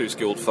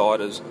skilled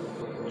fighters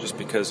just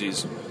because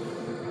he's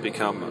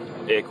become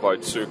air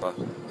quote super.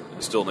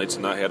 He still needs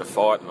to know how to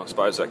fight, and I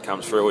suppose that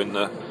comes through in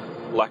the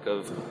lack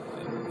of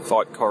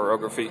fight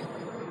choreography.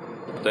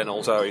 Then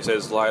also he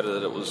says later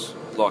that it was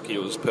like he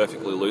was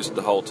perfectly lucid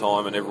the whole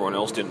time and everyone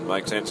else didn't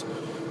make sense,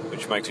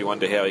 which makes you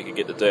wonder how he could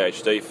get the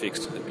DHD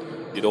fixed.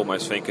 You'd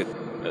almost think it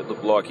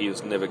looked like he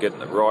was never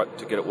getting it right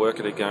to get it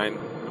working again.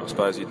 I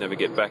suppose he'd never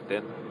get back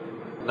then.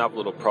 Another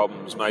little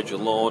problem is Major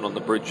Lorne on the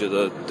bridge of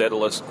the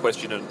Daedalus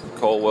questioning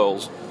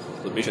Caldwell's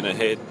the mission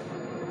ahead.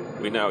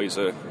 We know he's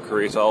a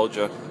career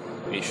soldier.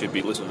 He should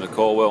be listening to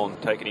Caldwell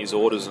and taking his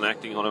orders and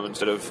acting on them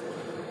instead of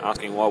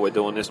asking why we're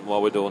doing this and why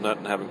we're doing that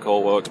and having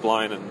Caldwell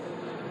explain. And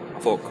I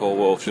thought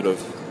Caldwell should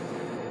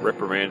have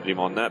reprimanded him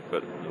on that,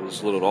 but it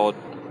was a little odd.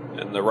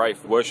 And the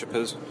Wraith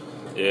worshippers,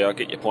 yeah, I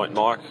get your point,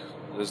 Mike.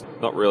 There's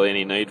not really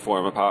any need for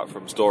them apart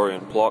from story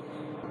and plot.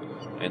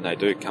 And they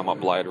do come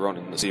up later on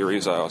in the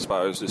series, so I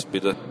suppose this be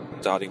the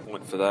starting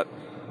point for that.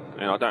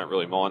 And I don't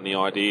really mind the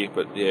idea,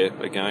 but yeah,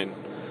 again,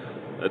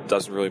 it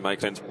doesn't really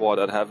make sense why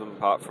they'd have them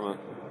apart from a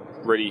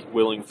ready,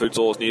 willing food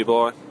source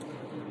nearby.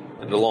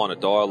 And the line of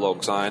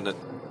dialogue saying that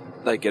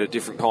they get a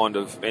different kind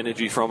of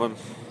energy from them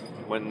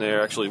when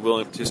they're actually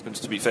willing participants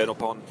to be fed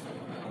upon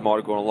might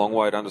have gone a long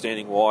way to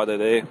understanding why they're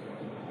there.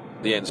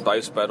 The end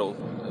space battle,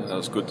 that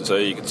was good to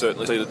see. You can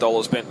certainly see the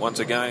dollar spent once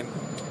again.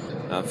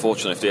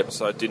 Unfortunately, if the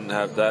episode didn't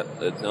have that,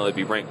 it'd nearly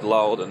be ranked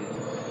lower than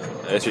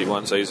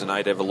SG-1 Season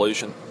 8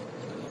 Evolution.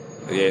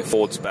 Yeah,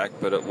 Ford's back,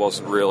 but it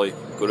wasn't really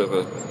good of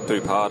a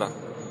two-parter,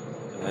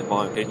 in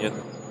my opinion.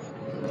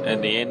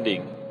 And the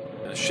ending,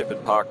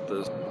 Shepard parked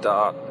the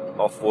Dart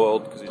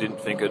off-world because he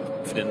didn't think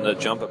it'd fit in the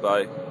jumper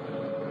bay.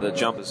 The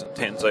jumper's a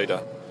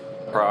 10-seater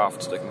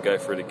craft that can go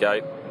through the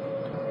gate.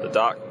 The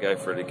Dart can go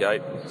through the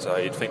gate, so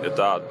you'd think the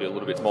Dart would be a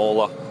little bit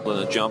smaller than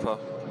the jumper.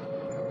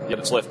 Yet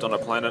it's left on a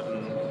planet,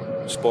 and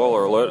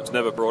spoiler alert, it's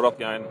never brought up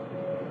again,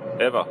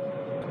 ever,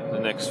 in the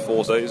next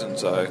 4 seasons,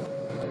 so a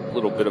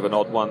little bit of an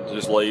odd one to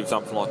just leave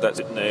something like that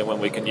sitting there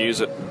when we can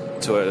use it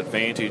to our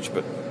advantage,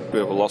 but a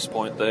bit of a lost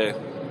point there.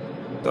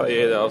 So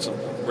yeah, there were some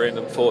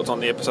random thoughts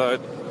on the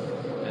episode,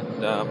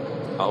 and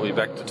I'll be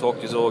back to talk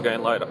to you all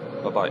again later.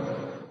 Bye-bye.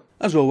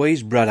 As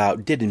always, Brad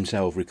outdid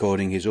himself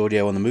recording his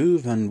audio on the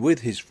move, and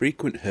with his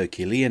frequent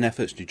Herculean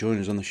efforts to join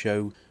us on the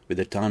show, with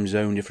the time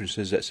zone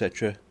differences,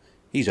 etc.,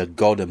 he's a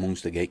god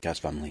amongst the Gatecast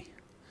family.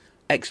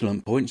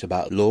 Excellent points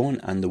about Lorne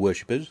and the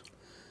worshippers.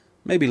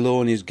 Maybe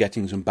Lorne is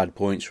getting some bad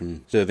points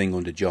from serving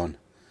under John.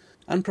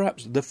 And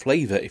perhaps the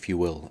flavour, if you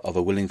will, of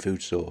a willing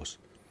food source.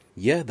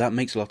 Yeah, that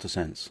makes a lot of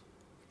sense.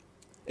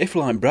 If,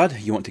 like Brad,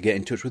 you want to get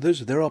in touch with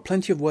us, there are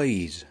plenty of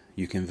ways.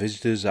 You can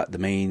visit us at the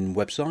main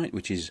website,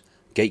 which is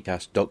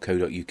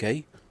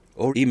gatecast.co.uk,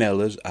 or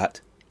email us at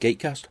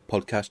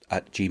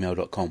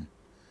gatecastpodcast@gmail.com.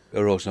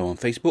 We're also on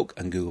Facebook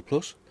and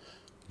Google+.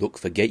 Look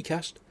for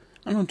Gatecast,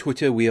 and on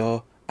Twitter we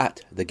are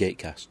at the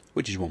Gatecast,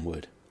 which is one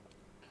word.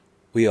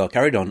 We are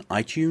carried on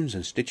iTunes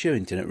and Stitcher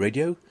Internet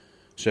Radio,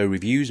 so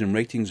reviews and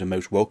ratings are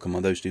most welcome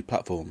on those two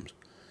platforms.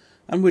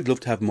 And we'd love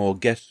to have more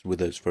guests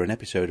with us for an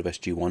episode of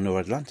SG-1 or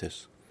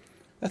Atlantis.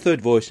 A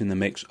third voice in the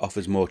mix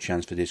offers more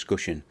chance for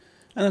discussion,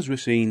 and as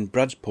we've seen,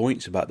 Brad's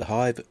points about the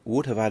Hive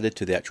would have added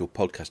to the actual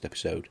podcast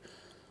episode,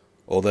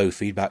 although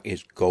feedback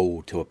is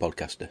gold to a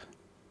podcaster.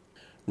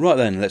 Right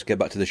then, let's get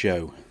back to the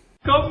show.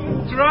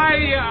 Come try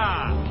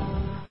ya!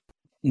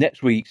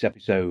 Next week's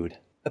episode,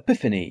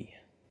 Epiphany.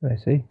 I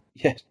see.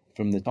 Yes,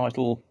 from the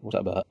title, what's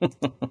that about?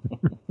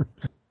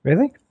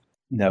 Really?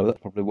 No, that's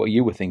probably what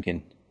you were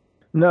thinking.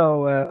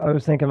 No, I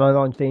was thinking I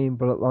launched theme,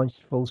 but it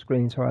launched full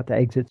screen, so I had to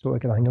exit so I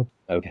could hang up.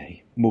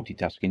 Okay,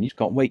 multitasking. You just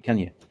can't wait, can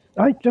you?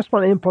 I just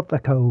want to input the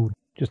code,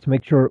 just to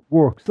make sure it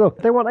works.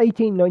 Look, they want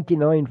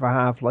 $18.99 for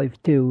Half-Life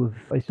 2.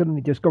 If I suddenly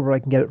discover I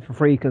can get it for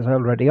free because I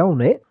already own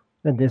it,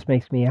 then this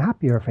makes me a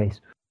happier face.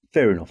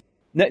 Fair enough.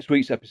 Next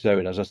week's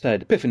episode, as I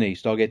said, Epiphany,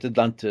 Stargate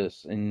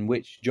Atlantis, in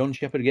which John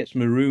Shepard gets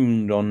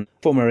marooned on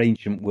former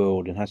ancient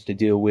world and has to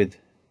deal with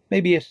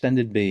maybe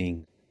ascended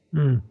beings.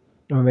 Or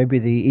maybe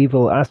the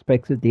evil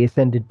aspects of the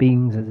ascended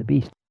beings as a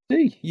beast.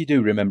 See, you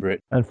do remember it.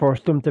 And force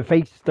them to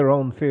face their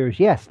own fears.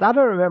 Yes, that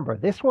I remember.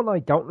 This one I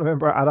don't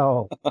remember at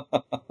all.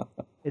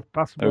 It's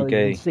possible I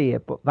didn't see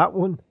it, but that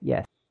one,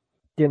 yes.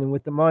 Dealing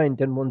with the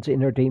mind and one's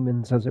inner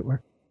demons, as it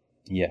were.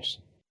 Yes.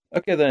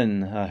 Okay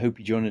then, I hope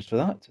you join us for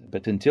that.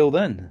 But until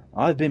then,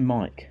 I've been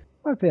Mike.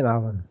 I've been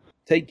Alan.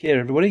 Take care,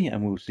 everybody,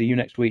 and we'll see you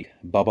next week.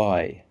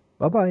 Bye-bye.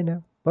 Bye-bye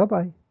now.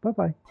 Bye-bye.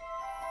 Bye-bye.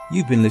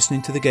 You've been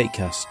listening to The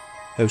Gatecast,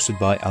 hosted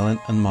by Alan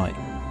and Mike.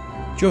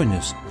 Join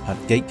us at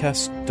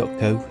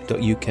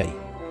gatecast.co.uk.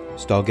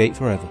 Stargate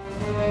forever.